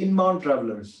for inbound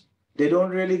travelers. They don't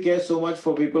really care so much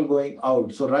for people going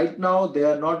out. So right now, they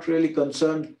are not really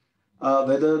concerned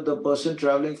whether the person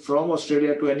traveling from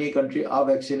Australia to any country are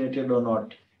vaccinated or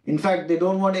not. In fact, they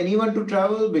don't want anyone to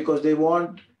travel because they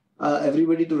want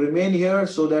everybody to remain here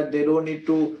so that they don't need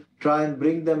to try and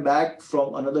bring them back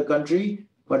from another country.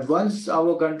 But once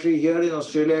our country here in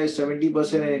Australia is 70%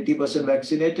 and 80%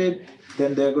 vaccinated,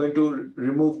 then they're going to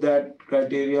remove that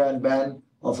criteria and ban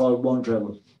of outbound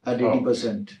travel at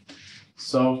 80%.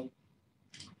 So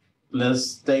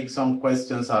let's take some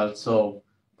questions also,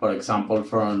 for example,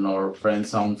 from our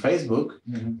friends on Facebook.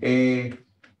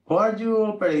 How are you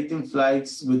operating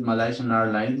flights with Malaysian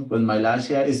Airlines when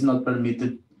Malaysia is not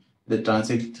permitted the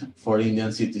transit for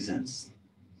Indian citizens?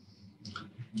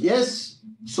 Yes,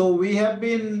 so we have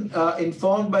been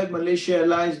informed by Malaysia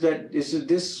Airlines that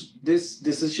this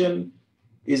decision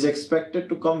is expected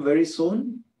to come very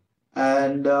soon,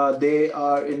 and they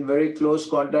are in very close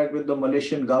contact with the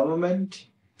Malaysian government,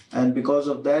 and because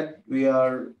of that, we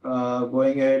are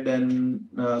going ahead and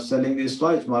selling these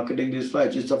flights, marketing these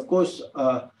flights. It's of course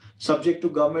subject to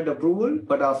government approval,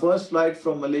 but our first flight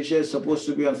from Malaysia is supposed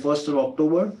to be on 1st of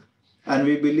October. And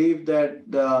we believe that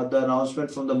the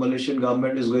announcement from the Malaysian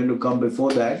government is going to come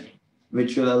before that,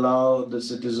 which will allow the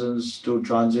citizens to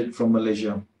transit from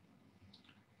Malaysia.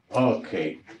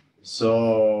 Okay,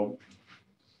 so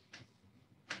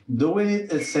do we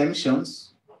need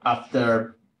exemptions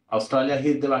after Australia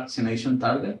hit the vaccination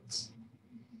targets?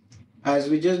 As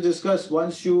we just discussed,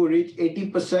 once you reach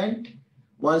 80%,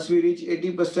 once we reach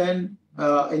 80%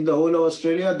 in the whole of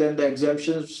Australia, then the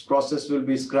exemptions process will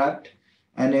be scrapped.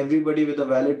 And everybody with a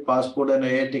valid passport and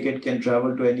an air ticket can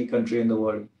travel to any country in the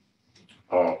world.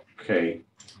 Okay,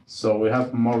 so we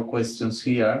have more questions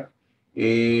here.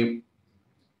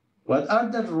 What are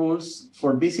the rules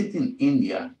for visiting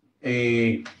India?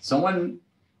 Someone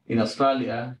in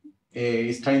Australia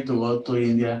is trying to go to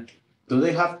India. Do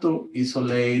they have to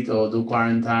isolate or do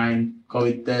quarantine,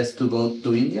 COVID test to go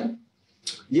to India?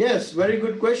 Yes, very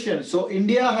good question. So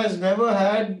India has never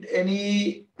had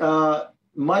any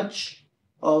much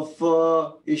of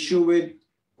issue with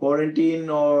quarantine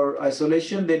or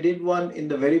isolation. They did one in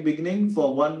the very beginning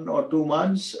for 1 or 2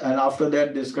 months, and after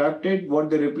that they scrapped it. What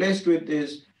they replaced with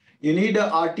is you need a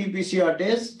RT-PCR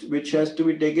test, which has to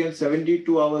be taken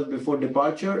 72 hours before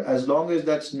departure. As long as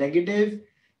that's negative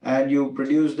and you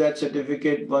produce that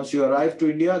certificate once you arrive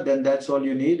to India, then that's all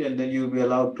you need, and then you'll be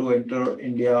allowed to enter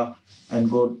India and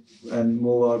go and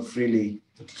move out freely.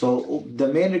 So the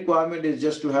main requirement is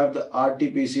just to have the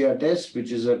RT-PCR test,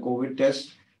 which is a COVID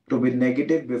test, to be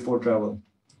negative before travel.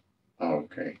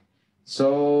 Okay.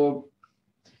 So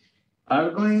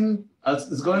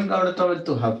is going Garuda Travel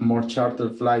to have more charter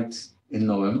flights in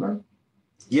November?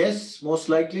 Yes, most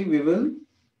likely we will.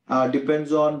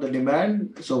 Depends on the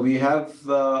demand. So we have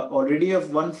already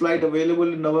have 1 flight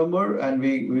available in November, and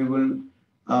we will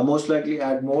most likely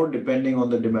add more depending on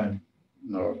the demand.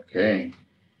 Okay.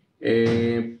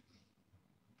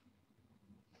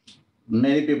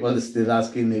 Many people are still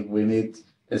asking if we need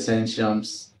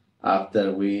exemptions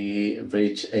after we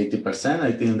reach 80%.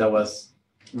 I think that was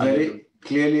very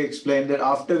clearly explained that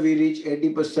after we reach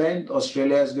 80%,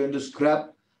 Australia is going to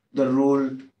scrap the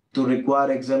rule to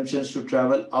require exemptions to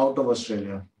travel out of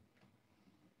Australia.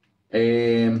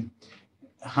 Hannah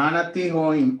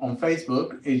Tiho on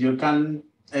Facebook, if you can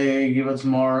give us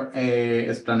more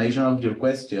explanation of your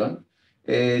question.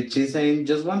 She's saying,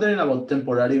 just wondering about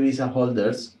temporary visa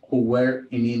holders who were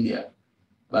in India,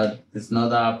 but it's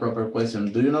not a proper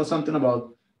question. Do you know something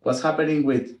about what's happening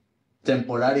with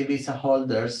temporary visa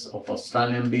holders of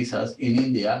Australian visas in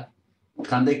India?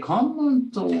 Can they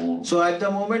come to? So at the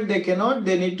moment they cannot.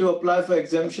 They need to apply for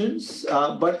exemptions.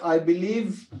 But I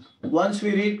believe once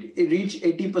we reach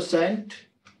 80%,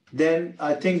 then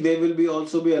I think they will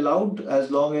also be allowed as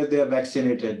long as they are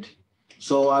vaccinated.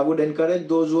 So I would encourage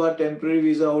those who are temporary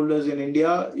visa holders in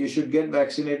India, you should get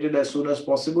vaccinated as soon as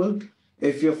possible.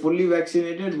 If you're fully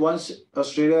vaccinated, once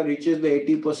Australia reaches the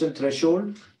 80%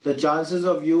 threshold, the chances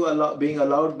of you being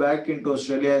allowed back into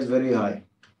Australia is very high.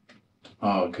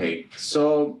 Okay,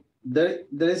 so there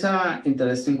is an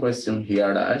interesting question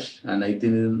here, Ash, and I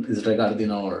think it's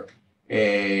regarding our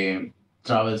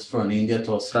travels from India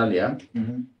to Australia.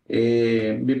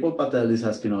 Bipul Patel is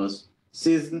asking us,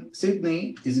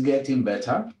 Sydney is getting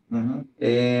better.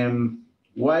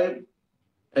 Why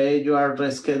you are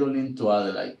rescheduling to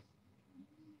Adelaide?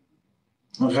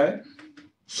 Okay.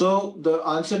 So the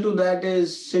answer to that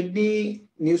is Sydney,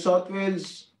 New South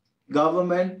Wales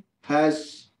government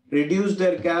has reduced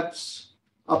their caps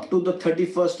up to the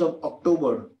 31st of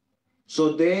October.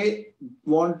 So they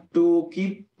want to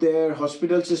keep their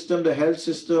hospital system, the health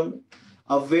system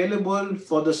available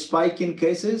for the spike in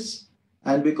cases.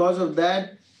 And because of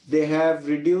that, they have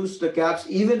reduced the caps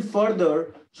even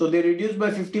further. So they reduced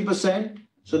by 50%,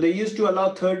 So they used to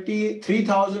allow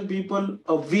 33,000 people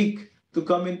a week to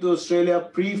come into Australia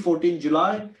pre 14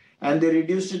 July, and they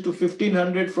reduced it to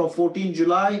 1,500 from 14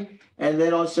 July, and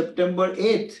then on September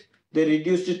 8th they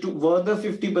reduced it to further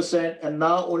 50%, and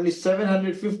now only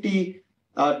 750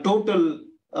 total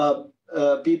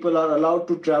people are allowed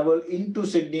to travel into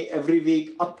Sydney every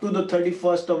week up to the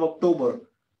 31st of October.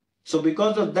 So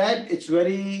because of that, it's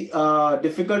very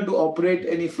difficult to operate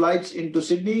any flights into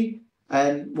Sydney,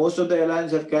 and most of the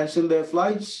airlines have cancelled their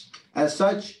flights. As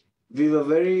such, we were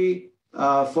very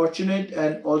fortunate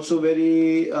and also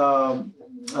very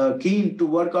keen to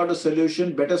work out a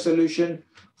solution, better solution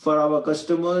for our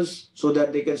customers so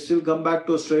that they can still come back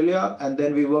to Australia. And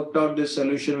then we worked out this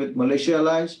solution with Malaysia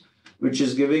Airlines, which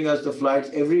is giving us the flights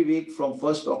every week from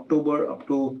 1st October up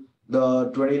to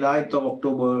the 29th of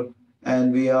October.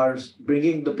 And we are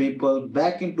bringing the people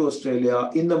back into Australia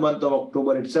in the month of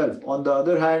October itself. On the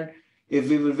other hand, if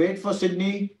we will wait for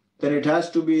Sydney, then it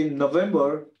has to be in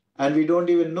November, and we don't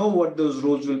even know what those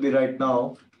rules will be right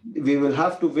now. We will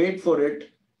have to wait for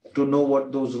it to know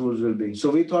what those rules will be.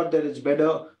 So we thought that it's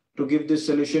better to give this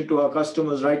solution to our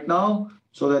customers right now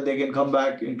so that they can come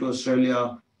back into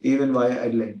Australia even via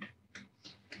Adelaide.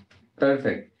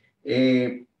 Perfect.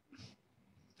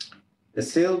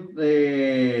 Still,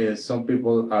 some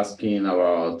people asking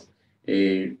about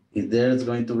if there's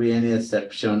going to be any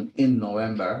exception in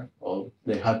November, or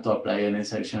they have to apply any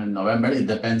exception in November. It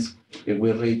depends if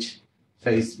we reach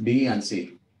phase B and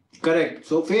C. Correct.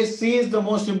 So phase C is the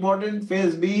most important.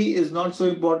 Phase B is not so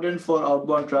important for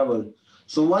outbound travel.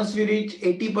 So once we reach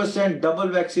 80% double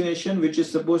vaccination, which is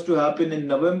supposed to happen in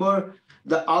November,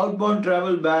 the outbound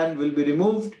travel ban will be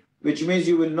removed, which means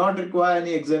you will not require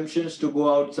any exemptions to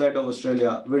go outside of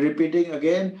Australia. We're repeating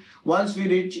again, once we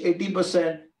reach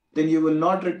 80%, then you will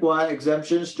not require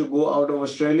exemptions to go out of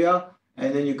Australia,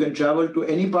 and then you can travel to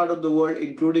any part of the world,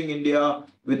 including India,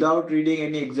 without needing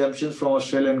any exemptions from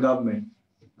Australian government.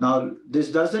 Now, this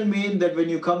doesn't mean that when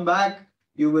you come back,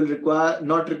 you will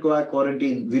not require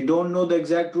quarantine. We don't know the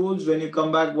exact rules when you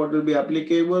come back, what will be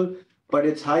applicable, but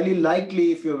it's highly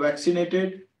likely if you're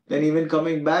vaccinated, then even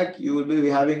coming back, you will be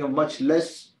having a much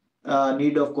less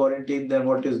need of quarantine than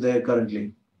what is there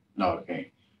currently.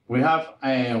 Okay. We have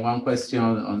one question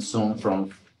on Zoom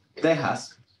from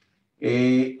Texas.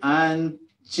 And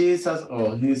he's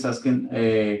asking,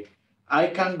 I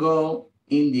can go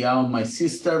India on my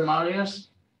sister marriage.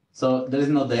 So there is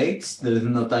no dates, there is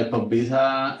no type of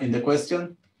visa in the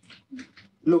question.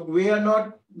 Look, we are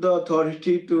not the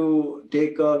authority to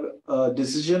take a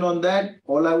decision on that.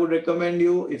 All I would recommend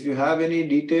you, if you have any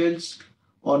details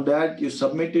on that, you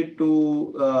submit it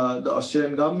to the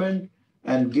Australian government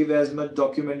and give as much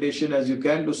documentation as you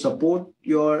can to support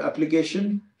your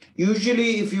application.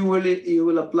 Usually, if you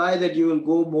will apply that you will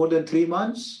go more than 3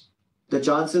 months, the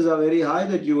chances are very high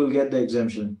that you will get the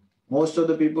exemption. Most of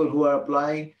the people who are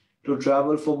applying to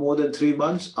travel for more than 3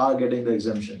 months are getting the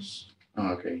exemptions.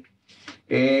 Okay.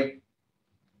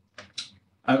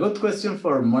 A good question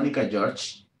for Monica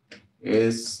George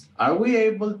is, are we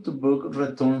able to book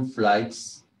return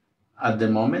flights at the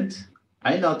moment?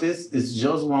 I noticed it's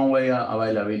just one-way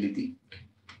availability.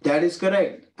 That is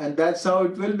correct. And that's how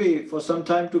it will be for some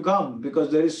time to come,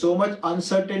 because there is so much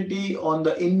uncertainty on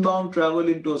the inbound travel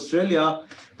into Australia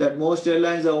that most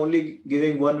airlines are only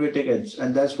giving one-way tickets.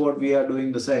 And that's what we are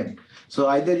doing the same. So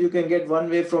either you can get one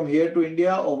way from here to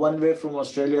India or one way from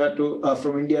Australia to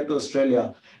from India to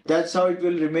Australia. That's how it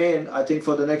will remain, I think,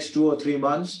 for the next 2 or 3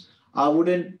 months. I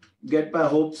wouldn't get my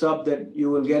hopes up that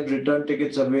you will get return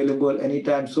tickets available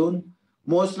anytime soon.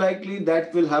 Most likely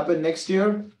that will happen next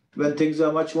year when things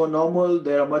are much more normal.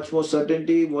 There are much more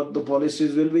certainty what the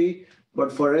policies will be.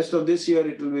 But for rest of this year,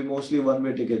 it will be mostly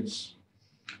one-way tickets.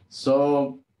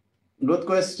 So, good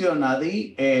question,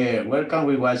 Adi. Where can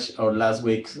we watch our last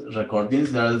week's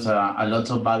recordings? There's a lot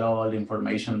of valuable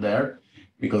information there,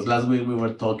 because last week we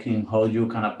were talking how you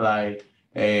can apply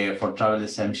for travel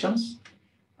exemptions.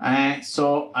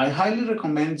 So I highly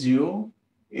recommend you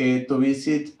to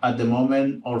visit at the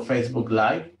moment our Facebook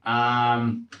Live.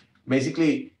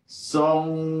 Basically,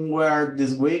 somewhere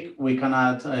this week we can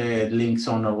add links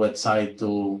on our website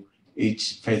to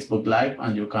each Facebook Live,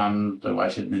 and you can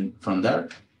watch it from there.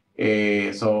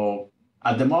 So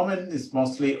at the moment it's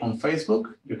mostly on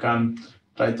Facebook. You can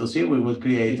try to see. We will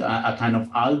create a kind of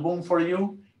album for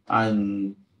you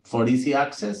and for easy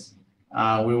access.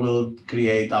 We will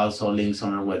create also links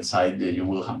on our website that you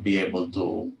will be able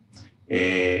to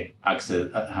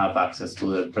have access to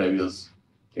the previous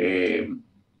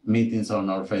meetings on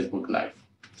our Facebook Live.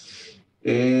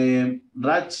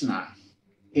 Rachna,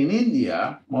 in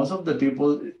India, most of the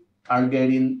people are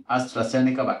getting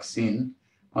AstraZeneca vaccine,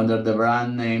 under the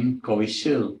brand name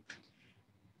Covishield.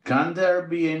 Can there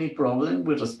be any problem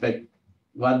with respect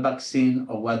what vaccine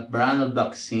or what brand of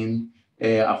vaccine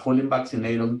a fully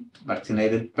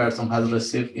vaccinated person has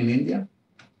received in India?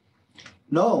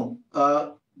 No.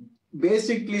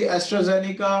 Basically,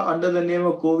 AstraZeneca under the name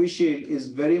of Covishield is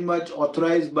very much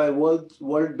authorized by World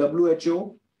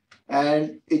WHO,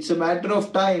 and it's a matter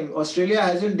of time. Australia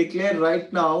hasn't declared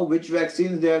right now which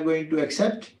vaccines they are going to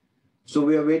accept, so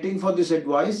we are waiting for this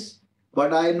advice.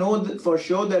 But I know that for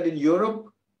sure that in Europe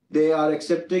they are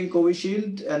accepting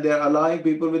Covishield and they are allowing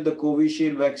people with the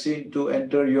Covishield vaccine to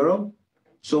enter Europe.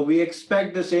 So we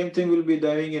expect the same thing will be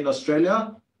doing in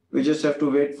Australia. We just have to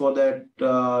wait for that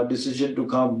decision to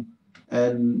come,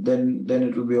 and then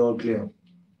it will be all clear.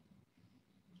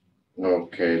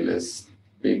 Okay, let's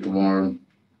pick more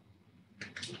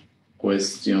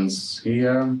questions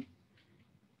here.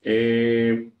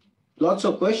 Lots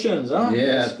of questions, huh?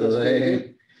 Yeah,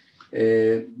 today,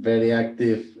 very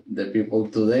active, the people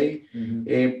today.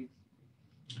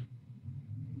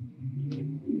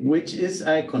 Which is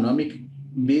economic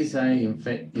visa in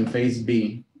phase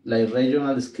B, like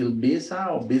regional skill visa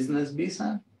or business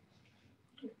visa?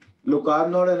 Look,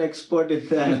 I'm not an expert in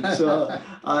that, so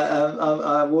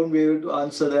I won't be able to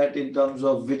answer that in terms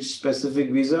of which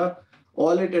specific visa.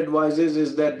 All it advises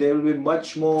is that there will be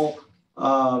much more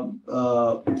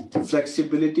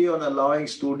flexibility on allowing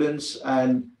students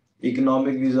and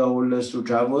economic visa holders to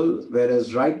travel,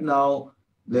 whereas right now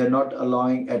they're not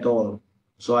allowing at all.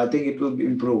 So I think it will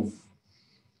improve.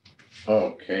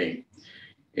 Okay.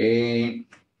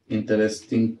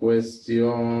 Interesting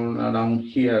question around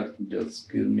here. Just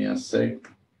give me a sec.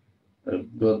 I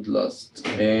got lost.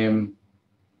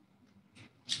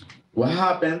 What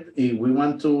happened if we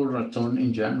want to return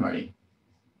in January?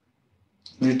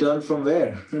 Return from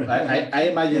where? I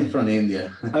imagine from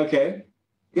India. Okay.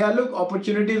 Yeah, look,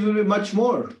 opportunities will be much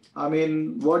more. I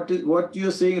mean, what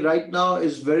you're seeing right now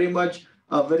is very much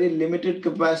a very limited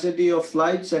capacity of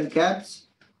flights and cabs.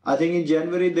 I think in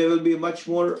January there will be much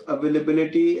more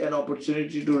availability and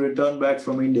opportunity to return back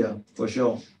from India, for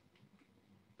sure.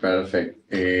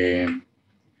 Perfect.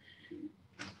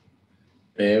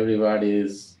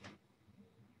 Everybody's...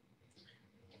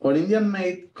 For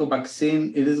Indian-made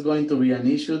Covaxin, it is going to be an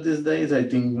issue these days. I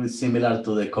think it's similar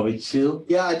to the Covishield.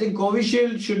 Yeah, I think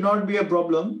Covishield should not be a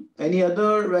problem. Any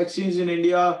other vaccines in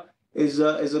India is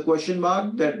a question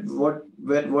mark that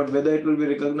whether it will be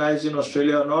recognized in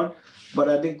Australia or not. But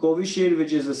I think Covishield,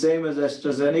 which is the same as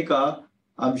AstraZeneca,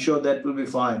 I'm sure that will be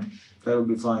fine. That will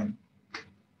be fine.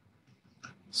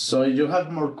 So if you have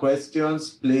more questions,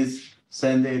 please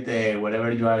send it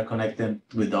wherever you are connected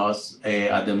with us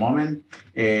at the moment.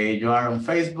 You are on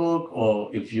Facebook, or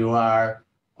if you are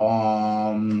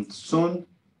on Zoom,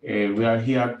 we are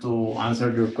here to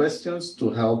answer your questions,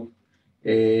 to help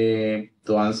to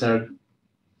answer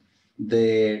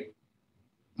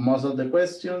most of the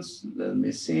questions. Let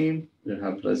me see. You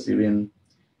have receiving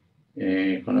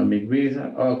economic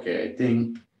visa. Okay, I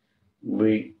think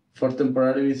for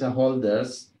temporary visa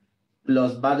holders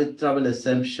plus valid travel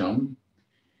exemption,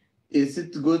 is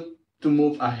it good to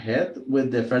move ahead with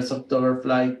the 1st October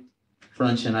flight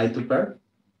from Chennai to Perth?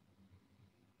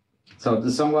 So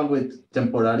to someone with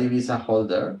temporary visa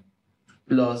holder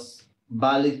plus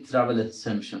valid travel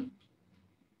exemption.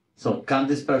 So can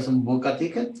this person book a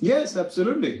ticket? Yes,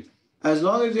 absolutely. As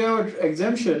long as you have an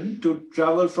exemption to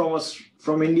travel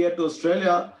from India to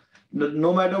Australia,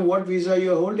 no matter what visa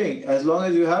you're holding, as long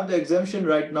as you have the exemption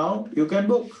right now, you can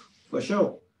book, for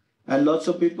sure. And lots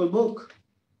of people book.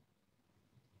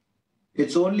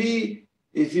 It's only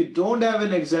if you don't have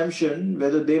an exemption,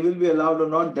 whether they will be allowed or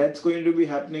not, that's going to be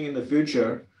happening in the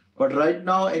future. But right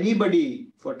now, anybody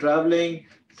for traveling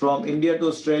from India to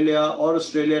Australia or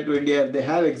Australia to India, if they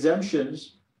have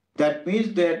exemptions, that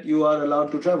means that you are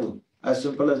allowed to travel. As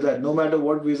simple as that, no matter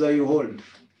what visa you hold.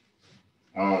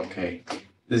 Okay.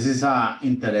 This is an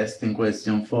interesting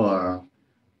question for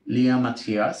Leah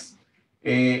Matias.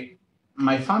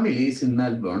 My family is in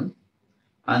Melbourne,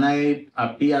 and I'm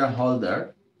a PR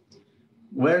holder.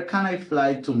 Where can I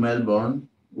fly to Melbourne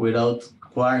without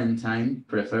quarantine,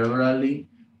 preferably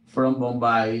from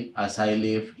Bombay, as I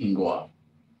live in Goa?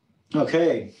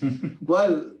 Okay.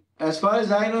 Well, as far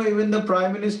as I know, even the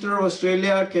Prime Minister of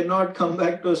Australia cannot come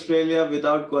back to Australia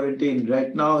without quarantine.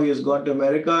 Right now, he has gone to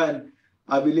America, and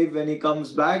I believe when he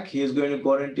comes back, he is going to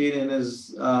quarantine in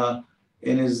his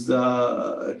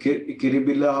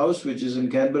Kirribilla house, which is in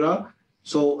Canberra.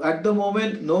 So at the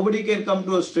moment, nobody can come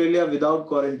to Australia without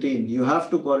quarantine. You have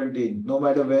to quarantine, no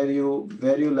matter where you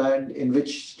land, in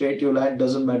which state you land,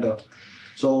 doesn't matter.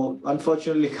 So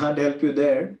unfortunately, can't help you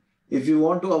there. If you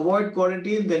want to avoid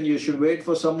quarantine, then you should wait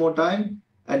for some more time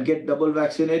and get double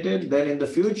vaccinated. Then in the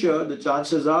future, the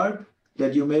chances are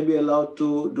that you may be allowed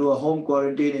to do a home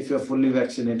quarantine if you're fully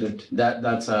vaccinated.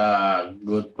 That's a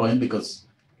good point because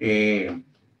Leah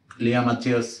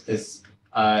Matthias is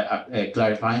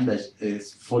clarifying that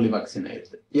is fully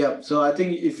vaccinated. Yeah, so I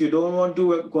think if you don't want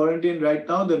to quarantine right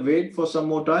now, then wait for some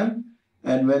more time.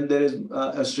 And when there is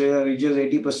Australia reaches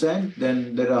 80%,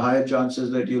 then there are higher chances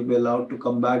that you'll be allowed to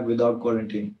come back without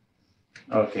quarantine.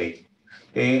 Okay.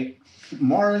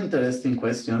 More interesting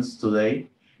questions today.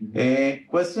 A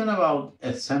question about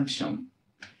exemption.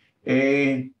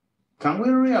 Can we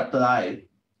reapply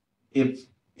if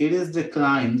it is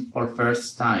declined for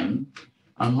first time?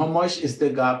 And how much is the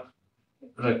gap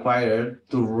required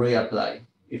to reapply,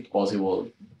 if possible?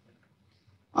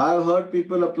 I've heard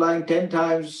people applying 10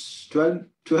 times, 12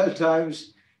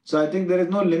 times. So I think there is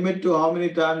no limit to how many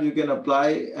times you can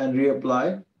apply and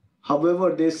reapply.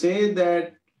 However, they say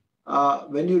that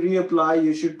when you reapply,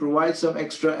 you should provide some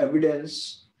extra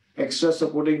evidence, extra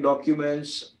supporting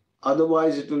documents.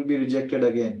 Otherwise, it will be rejected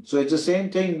again. So it's the same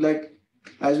thing. Like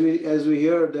as we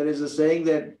hear, there is a saying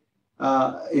that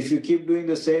if you keep doing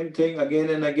the same thing again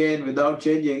and again without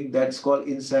changing, that's called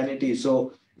insanity.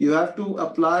 So you have to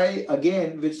apply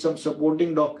again with some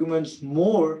supporting documents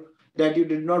more that you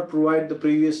did not provide the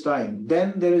previous time.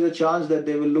 Then there is a chance that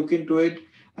they will look into it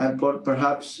and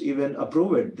perhaps even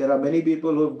approve it. There are many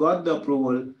people who have got the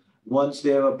approval once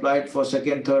they have applied for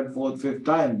second, third, fourth, fifth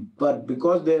time. But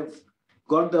because they've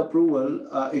got the approval,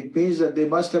 it means that they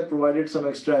must have provided some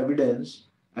extra evidence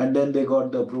and then they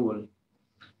got the approval.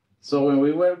 So when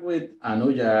we were with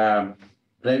Anuja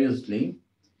previously,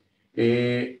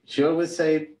 she always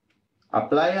said,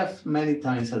 apply as many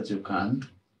times as you can,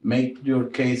 make your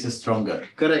case stronger.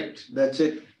 Correct. That's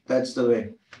it. That's the way.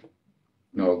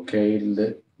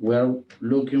 Okay, we're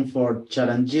looking for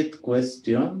Charanjit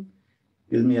question.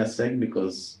 Give me a sec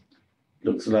because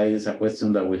looks like it's a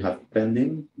question that we have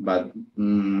pending, but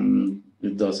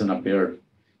it doesn't appear.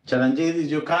 Charanjit, if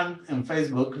you can, on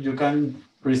Facebook, you can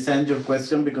present your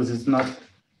question because it's not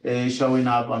showing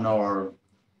up on our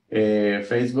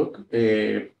Facebook.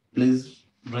 Please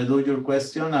redo your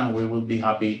question and we will be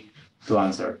happy to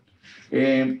answer.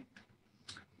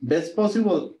 Best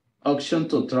possible option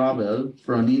to travel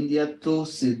from India to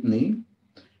Sydney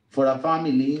for a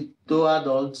family, 2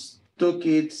 adults, 2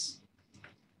 kids.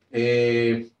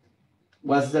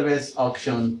 What's the best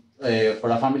option for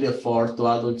a family of 4, 2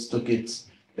 adults, 2 kids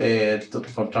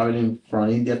for traveling from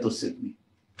India to Sydney?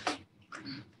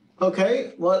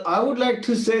 Okay, well, I would like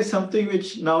to say something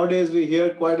which nowadays we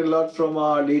hear quite a lot from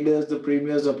our leaders, the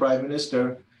premiers, the prime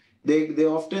minister. They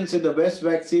often say the best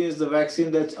vaccine is the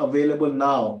vaccine that's available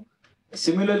now.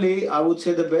 Similarly, I would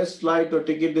say the best flight or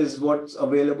ticket is what's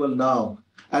available now.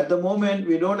 At the moment,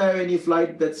 we don't have any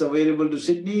flight that's available to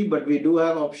Sydney, but we do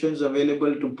have options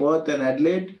available to Perth and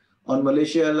Adelaide on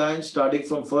Malaysia Airlines starting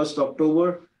from 1st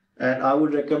October. And I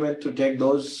would recommend to take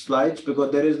those flights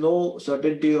because there is no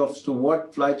certainty as to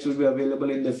what flights will be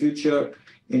available in the future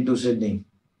into Sydney.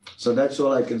 So that's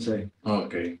all I can say.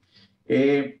 Okay.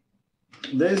 There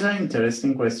is an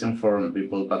interesting question for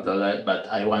people, but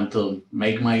I want to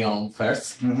make my own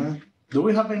first. Mm-hmm. Do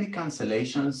we have any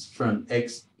cancellations from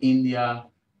ex-India,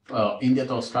 India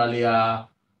to Australia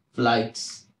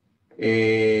flights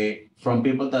from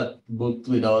people that booked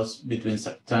with us between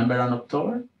September and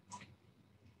October?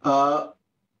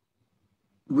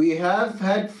 We have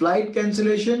had flight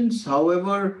cancellations.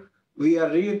 However, we are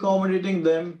reaccommodating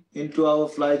them into our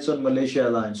flights on Malaysia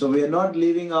Airlines. So we are not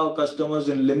leaving our customers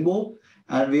in limbo,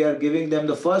 and we are giving them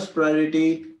the first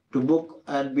priority to book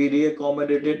and be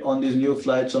reaccommodated on these new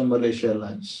flights on Malaysia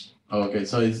Airlines. Okay,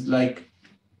 so it's like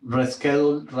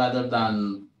rescheduled rather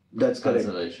than That's correct.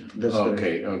 cancellation. That's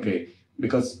okay, correct. okay.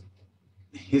 Because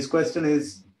his question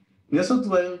is, New South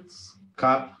Wales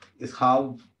cap is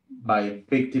halved by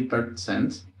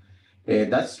 50%.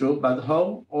 That's true, but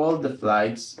how all the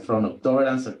flights from October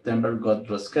and September got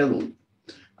rescheduled?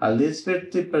 At least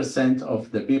 50%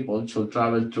 of the people should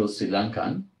travel through Sri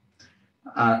Lankan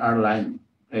airline,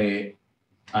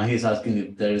 and he's asking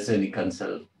if there is any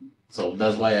cancel. So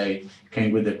that's why I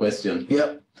came with the question.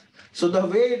 Yeah. So the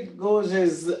way it goes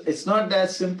is it's not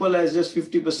as simple as just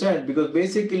 50% because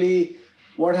basically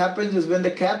what happens is when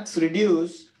the caps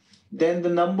reduce, then the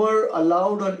number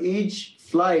allowed on each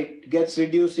flight gets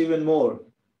reduced even more.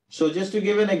 So just to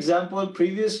give an example,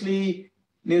 previously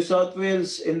New South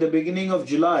Wales in the beginning of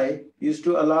July used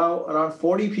to allow around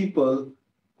 40 people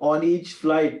on each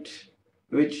flight,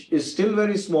 which is still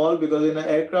very small because in an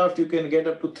aircraft you can get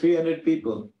up to 300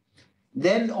 people.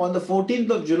 Then on the 14th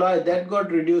of July, that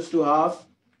got reduced to half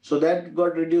So that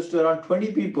got reduced to around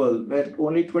 20 people, where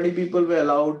only 20 people were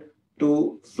allowed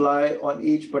to fly on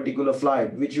each particular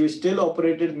flight, which we still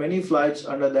operated many flights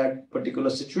under that particular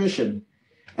situation.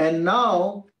 And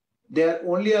now they're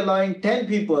only allowing 10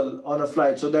 people on a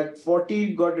flight. So that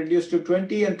 40 got reduced to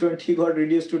 20 and 20 got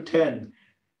reduced to 10.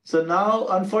 So now,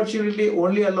 unfortunately,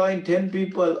 only allowing 10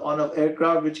 people on an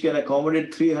aircraft which can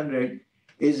accommodate 300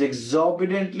 is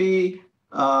exorbitantly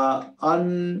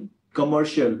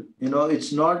uncommercial. You know,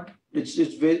 it's not, it's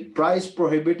very price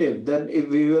prohibitive. Then if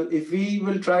we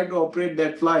will try to operate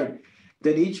that flight,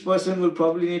 then each person will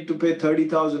probably need to pay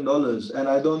 $30,000. And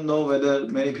I don't know whether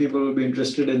many people will be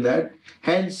interested in that.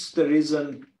 Hence the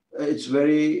reason it's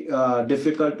very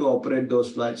difficult to operate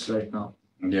those flights right now.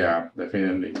 Yeah,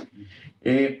 definitely.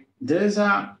 There is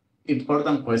an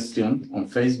important question on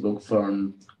Facebook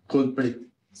from Kulpreet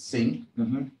Singh.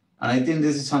 And I think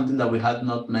this is something that we had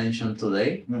not mentioned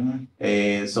today.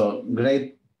 So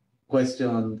great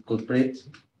question, Kulpreet.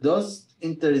 Does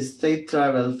interstate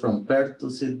travel from Perth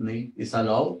to Sydney is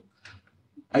allowed?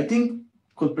 I think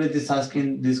Kulpreet is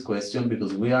asking this question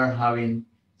because we are having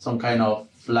some kind of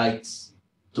flights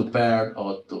to Perth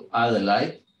or to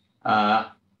Adelaide,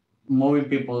 moving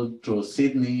people to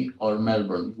Sydney or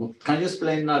Melbourne. Can you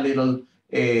explain a little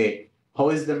how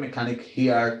is the mechanic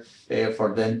here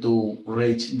for them to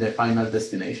reach the final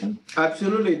destination?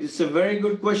 Absolutely. This is a very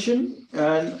good question.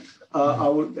 And I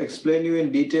would explain you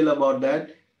in detail about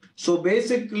that. So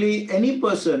basically, any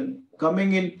person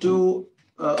coming into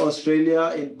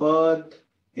Australia, in Perth,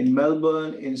 in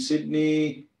Melbourne, in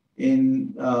Sydney,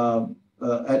 in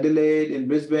Adelaide, in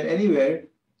Brisbane, anywhere,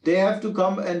 they have to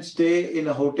come and stay in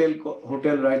a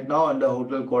hotel right now under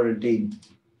hotel quarantine.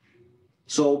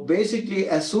 So basically,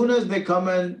 as soon as they come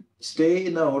and stay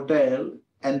in a hotel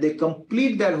and they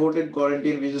complete that hotel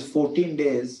quarantine, which is 14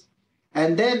 days,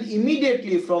 and then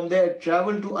immediately from there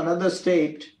travel to another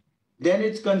state, then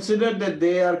it's considered that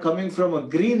they are coming from a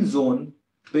green zone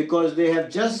because they have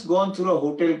just gone through a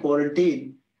hotel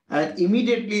quarantine. And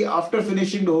immediately after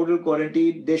finishing the hotel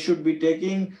quarantine, they should be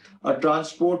taking a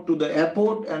transport to the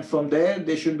airport. And from there,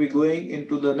 they should be going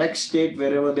into the next state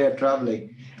wherever they are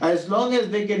traveling. As long as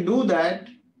they can do that,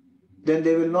 then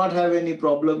they will not have any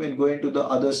problem in going to the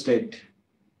other state.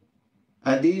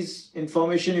 And these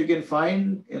information you can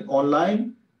find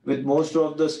online with most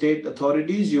of the state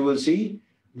authorities. You will see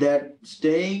that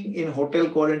staying in hotel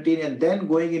quarantine and then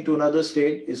going into another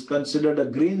state is considered a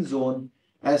green zone.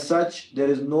 As such, there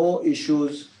is no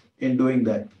issues in doing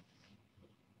that.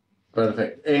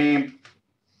 Perfect.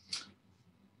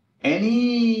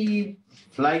 Any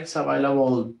flights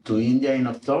available to India in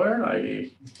October?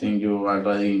 I think you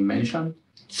already mentioned.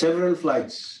 Several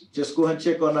flights. Just go and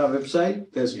check on our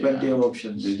website. There's plenty of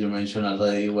options. Did you mention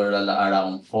already we're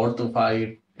around 4 to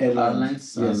 5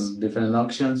 airlines and different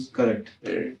options? Correct.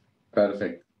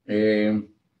 Perfect.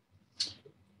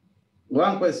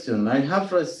 One question. I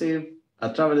have received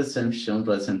a travel exemption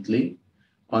recently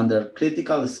under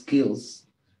critical skills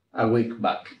a week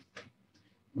back,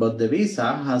 but the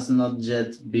visa has not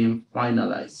yet been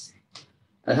finalized.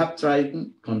 I have tried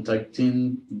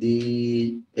contacting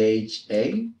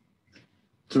DHA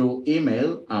through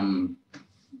email and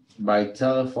by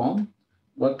telephone.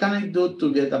 What can I do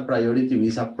to get a priority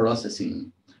visa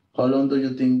processing? How long do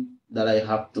you think that I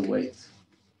have to wait?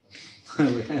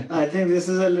 I think this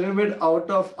is a little bit out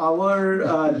of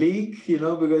our league,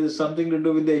 because it's something to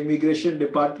do with the immigration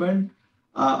department.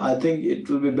 I think it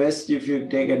will be best if you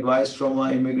take advice from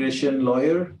an immigration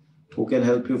lawyer who can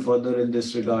help you further in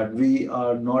this regard. We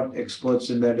are not experts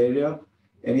in that area.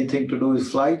 Anything to do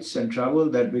with flights and travel,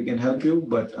 that we can help you.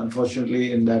 But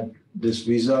unfortunately, in this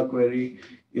visa query,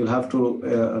 you'll have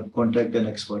to contact an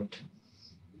expert.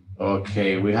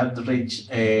 Okay, we have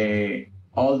reached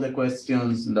all the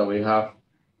questions that we have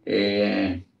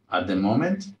at the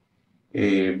moment.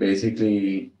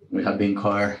 Basically, we have been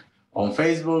covered on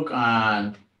Facebook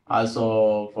and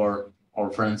also for our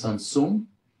friends on Zoom.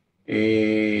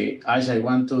 Ash, I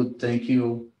want to thank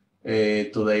you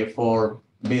today for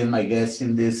being my guest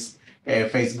in this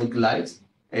Facebook Live.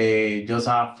 Just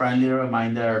a friendly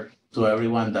reminder to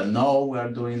everyone that we are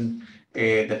doing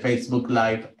the Facebook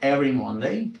Live every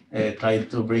Monday, try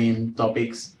to bring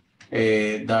topics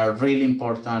that are really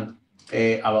important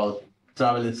about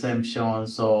travel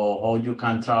exemptions, so how you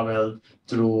can travel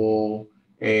through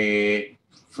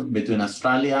between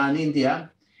Australia and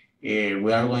India.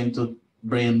 We are going to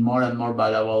bring more and more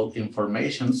valuable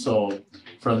information. So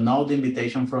from now, the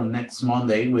invitation from next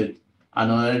Monday with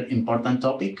another important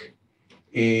topic,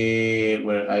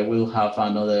 where I will have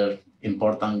another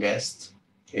important guest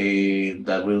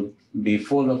that will be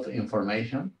full of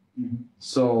information.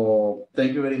 So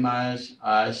thank you very much,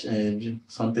 Ash. And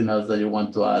something else that you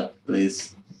want to add,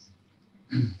 please?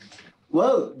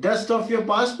 Well, dust off your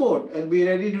passport and be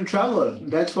ready to travel.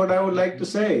 That's what I would like to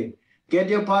say. Get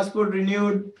your passport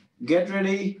renewed, get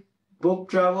ready, book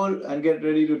travel, and get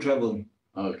ready to travel.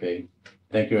 Okay.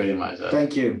 Thank you very much, Ash.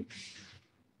 Thank you.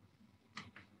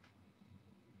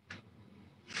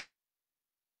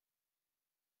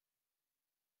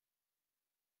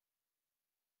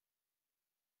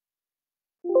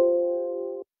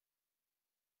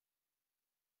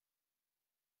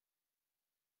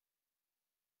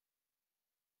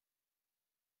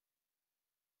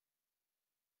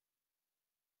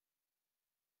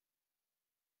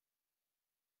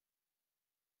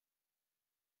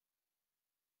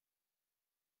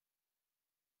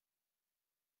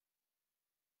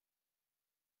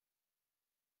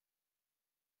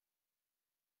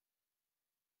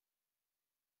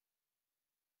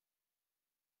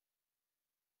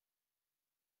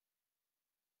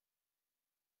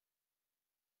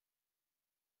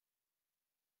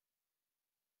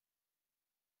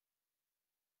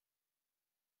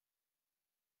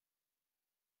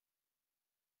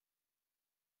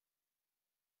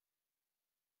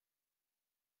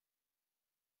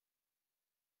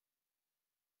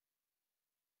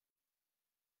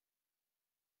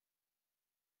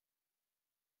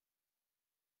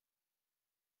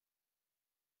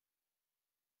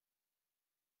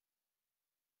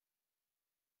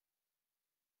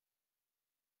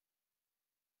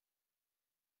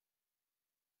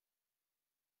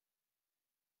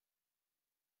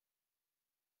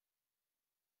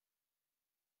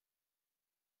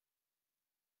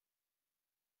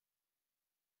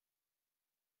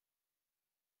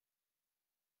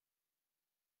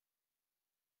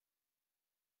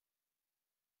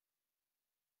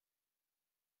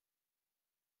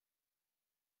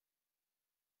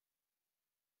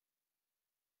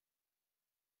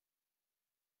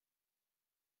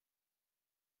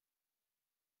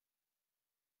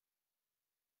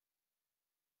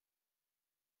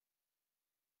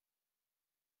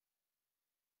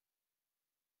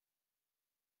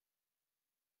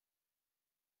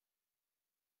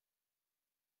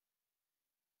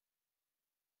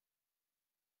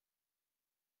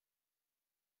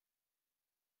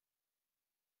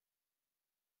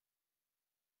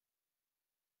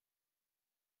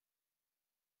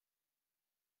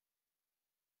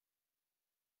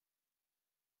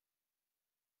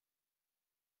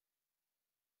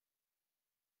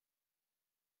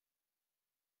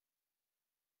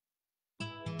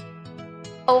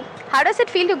 So, how does it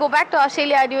feel to go back to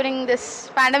Australia during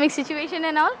this pandemic situation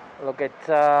and all? Look,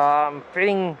 I'm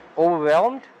feeling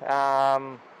overwhelmed.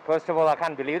 First of all, I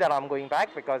can't believe that I'm going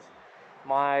back because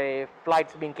my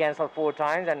flight's been cancelled 4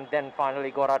 times, and then finally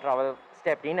Gora Travel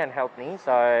stepped in and helped me.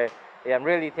 So yeah, I'm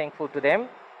really thankful to them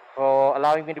for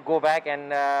allowing me to go back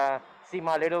and see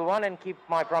my little one and keep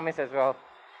my promise as well.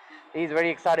 He's very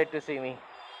excited to see me.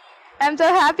 I'm so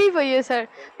happy for you, sir.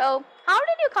 So, how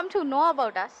did you come to know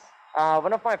about us?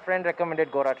 One of my friends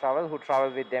recommended Gora Travel, who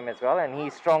traveled with them as well, and he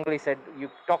strongly said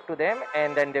you talk to them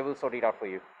and then they will sort it out for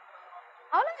you.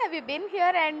 How long have you been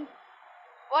here, and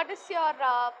what is your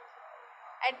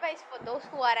advice for those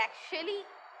who are actually,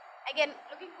 again,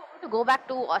 looking forward to go back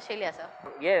to Australia, sir?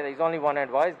 Yeah, there's only one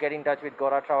advice: get in touch with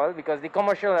Gora Travel, because the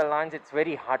commercial airlines, it's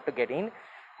very hard to get in.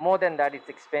 More than that, it's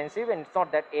expensive, and it's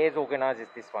not that as organized as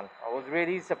this one. I was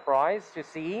really surprised to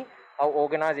see how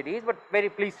organized it is, but very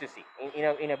pleased to see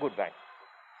in a good way.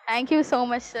 Thank you so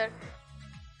much, sir.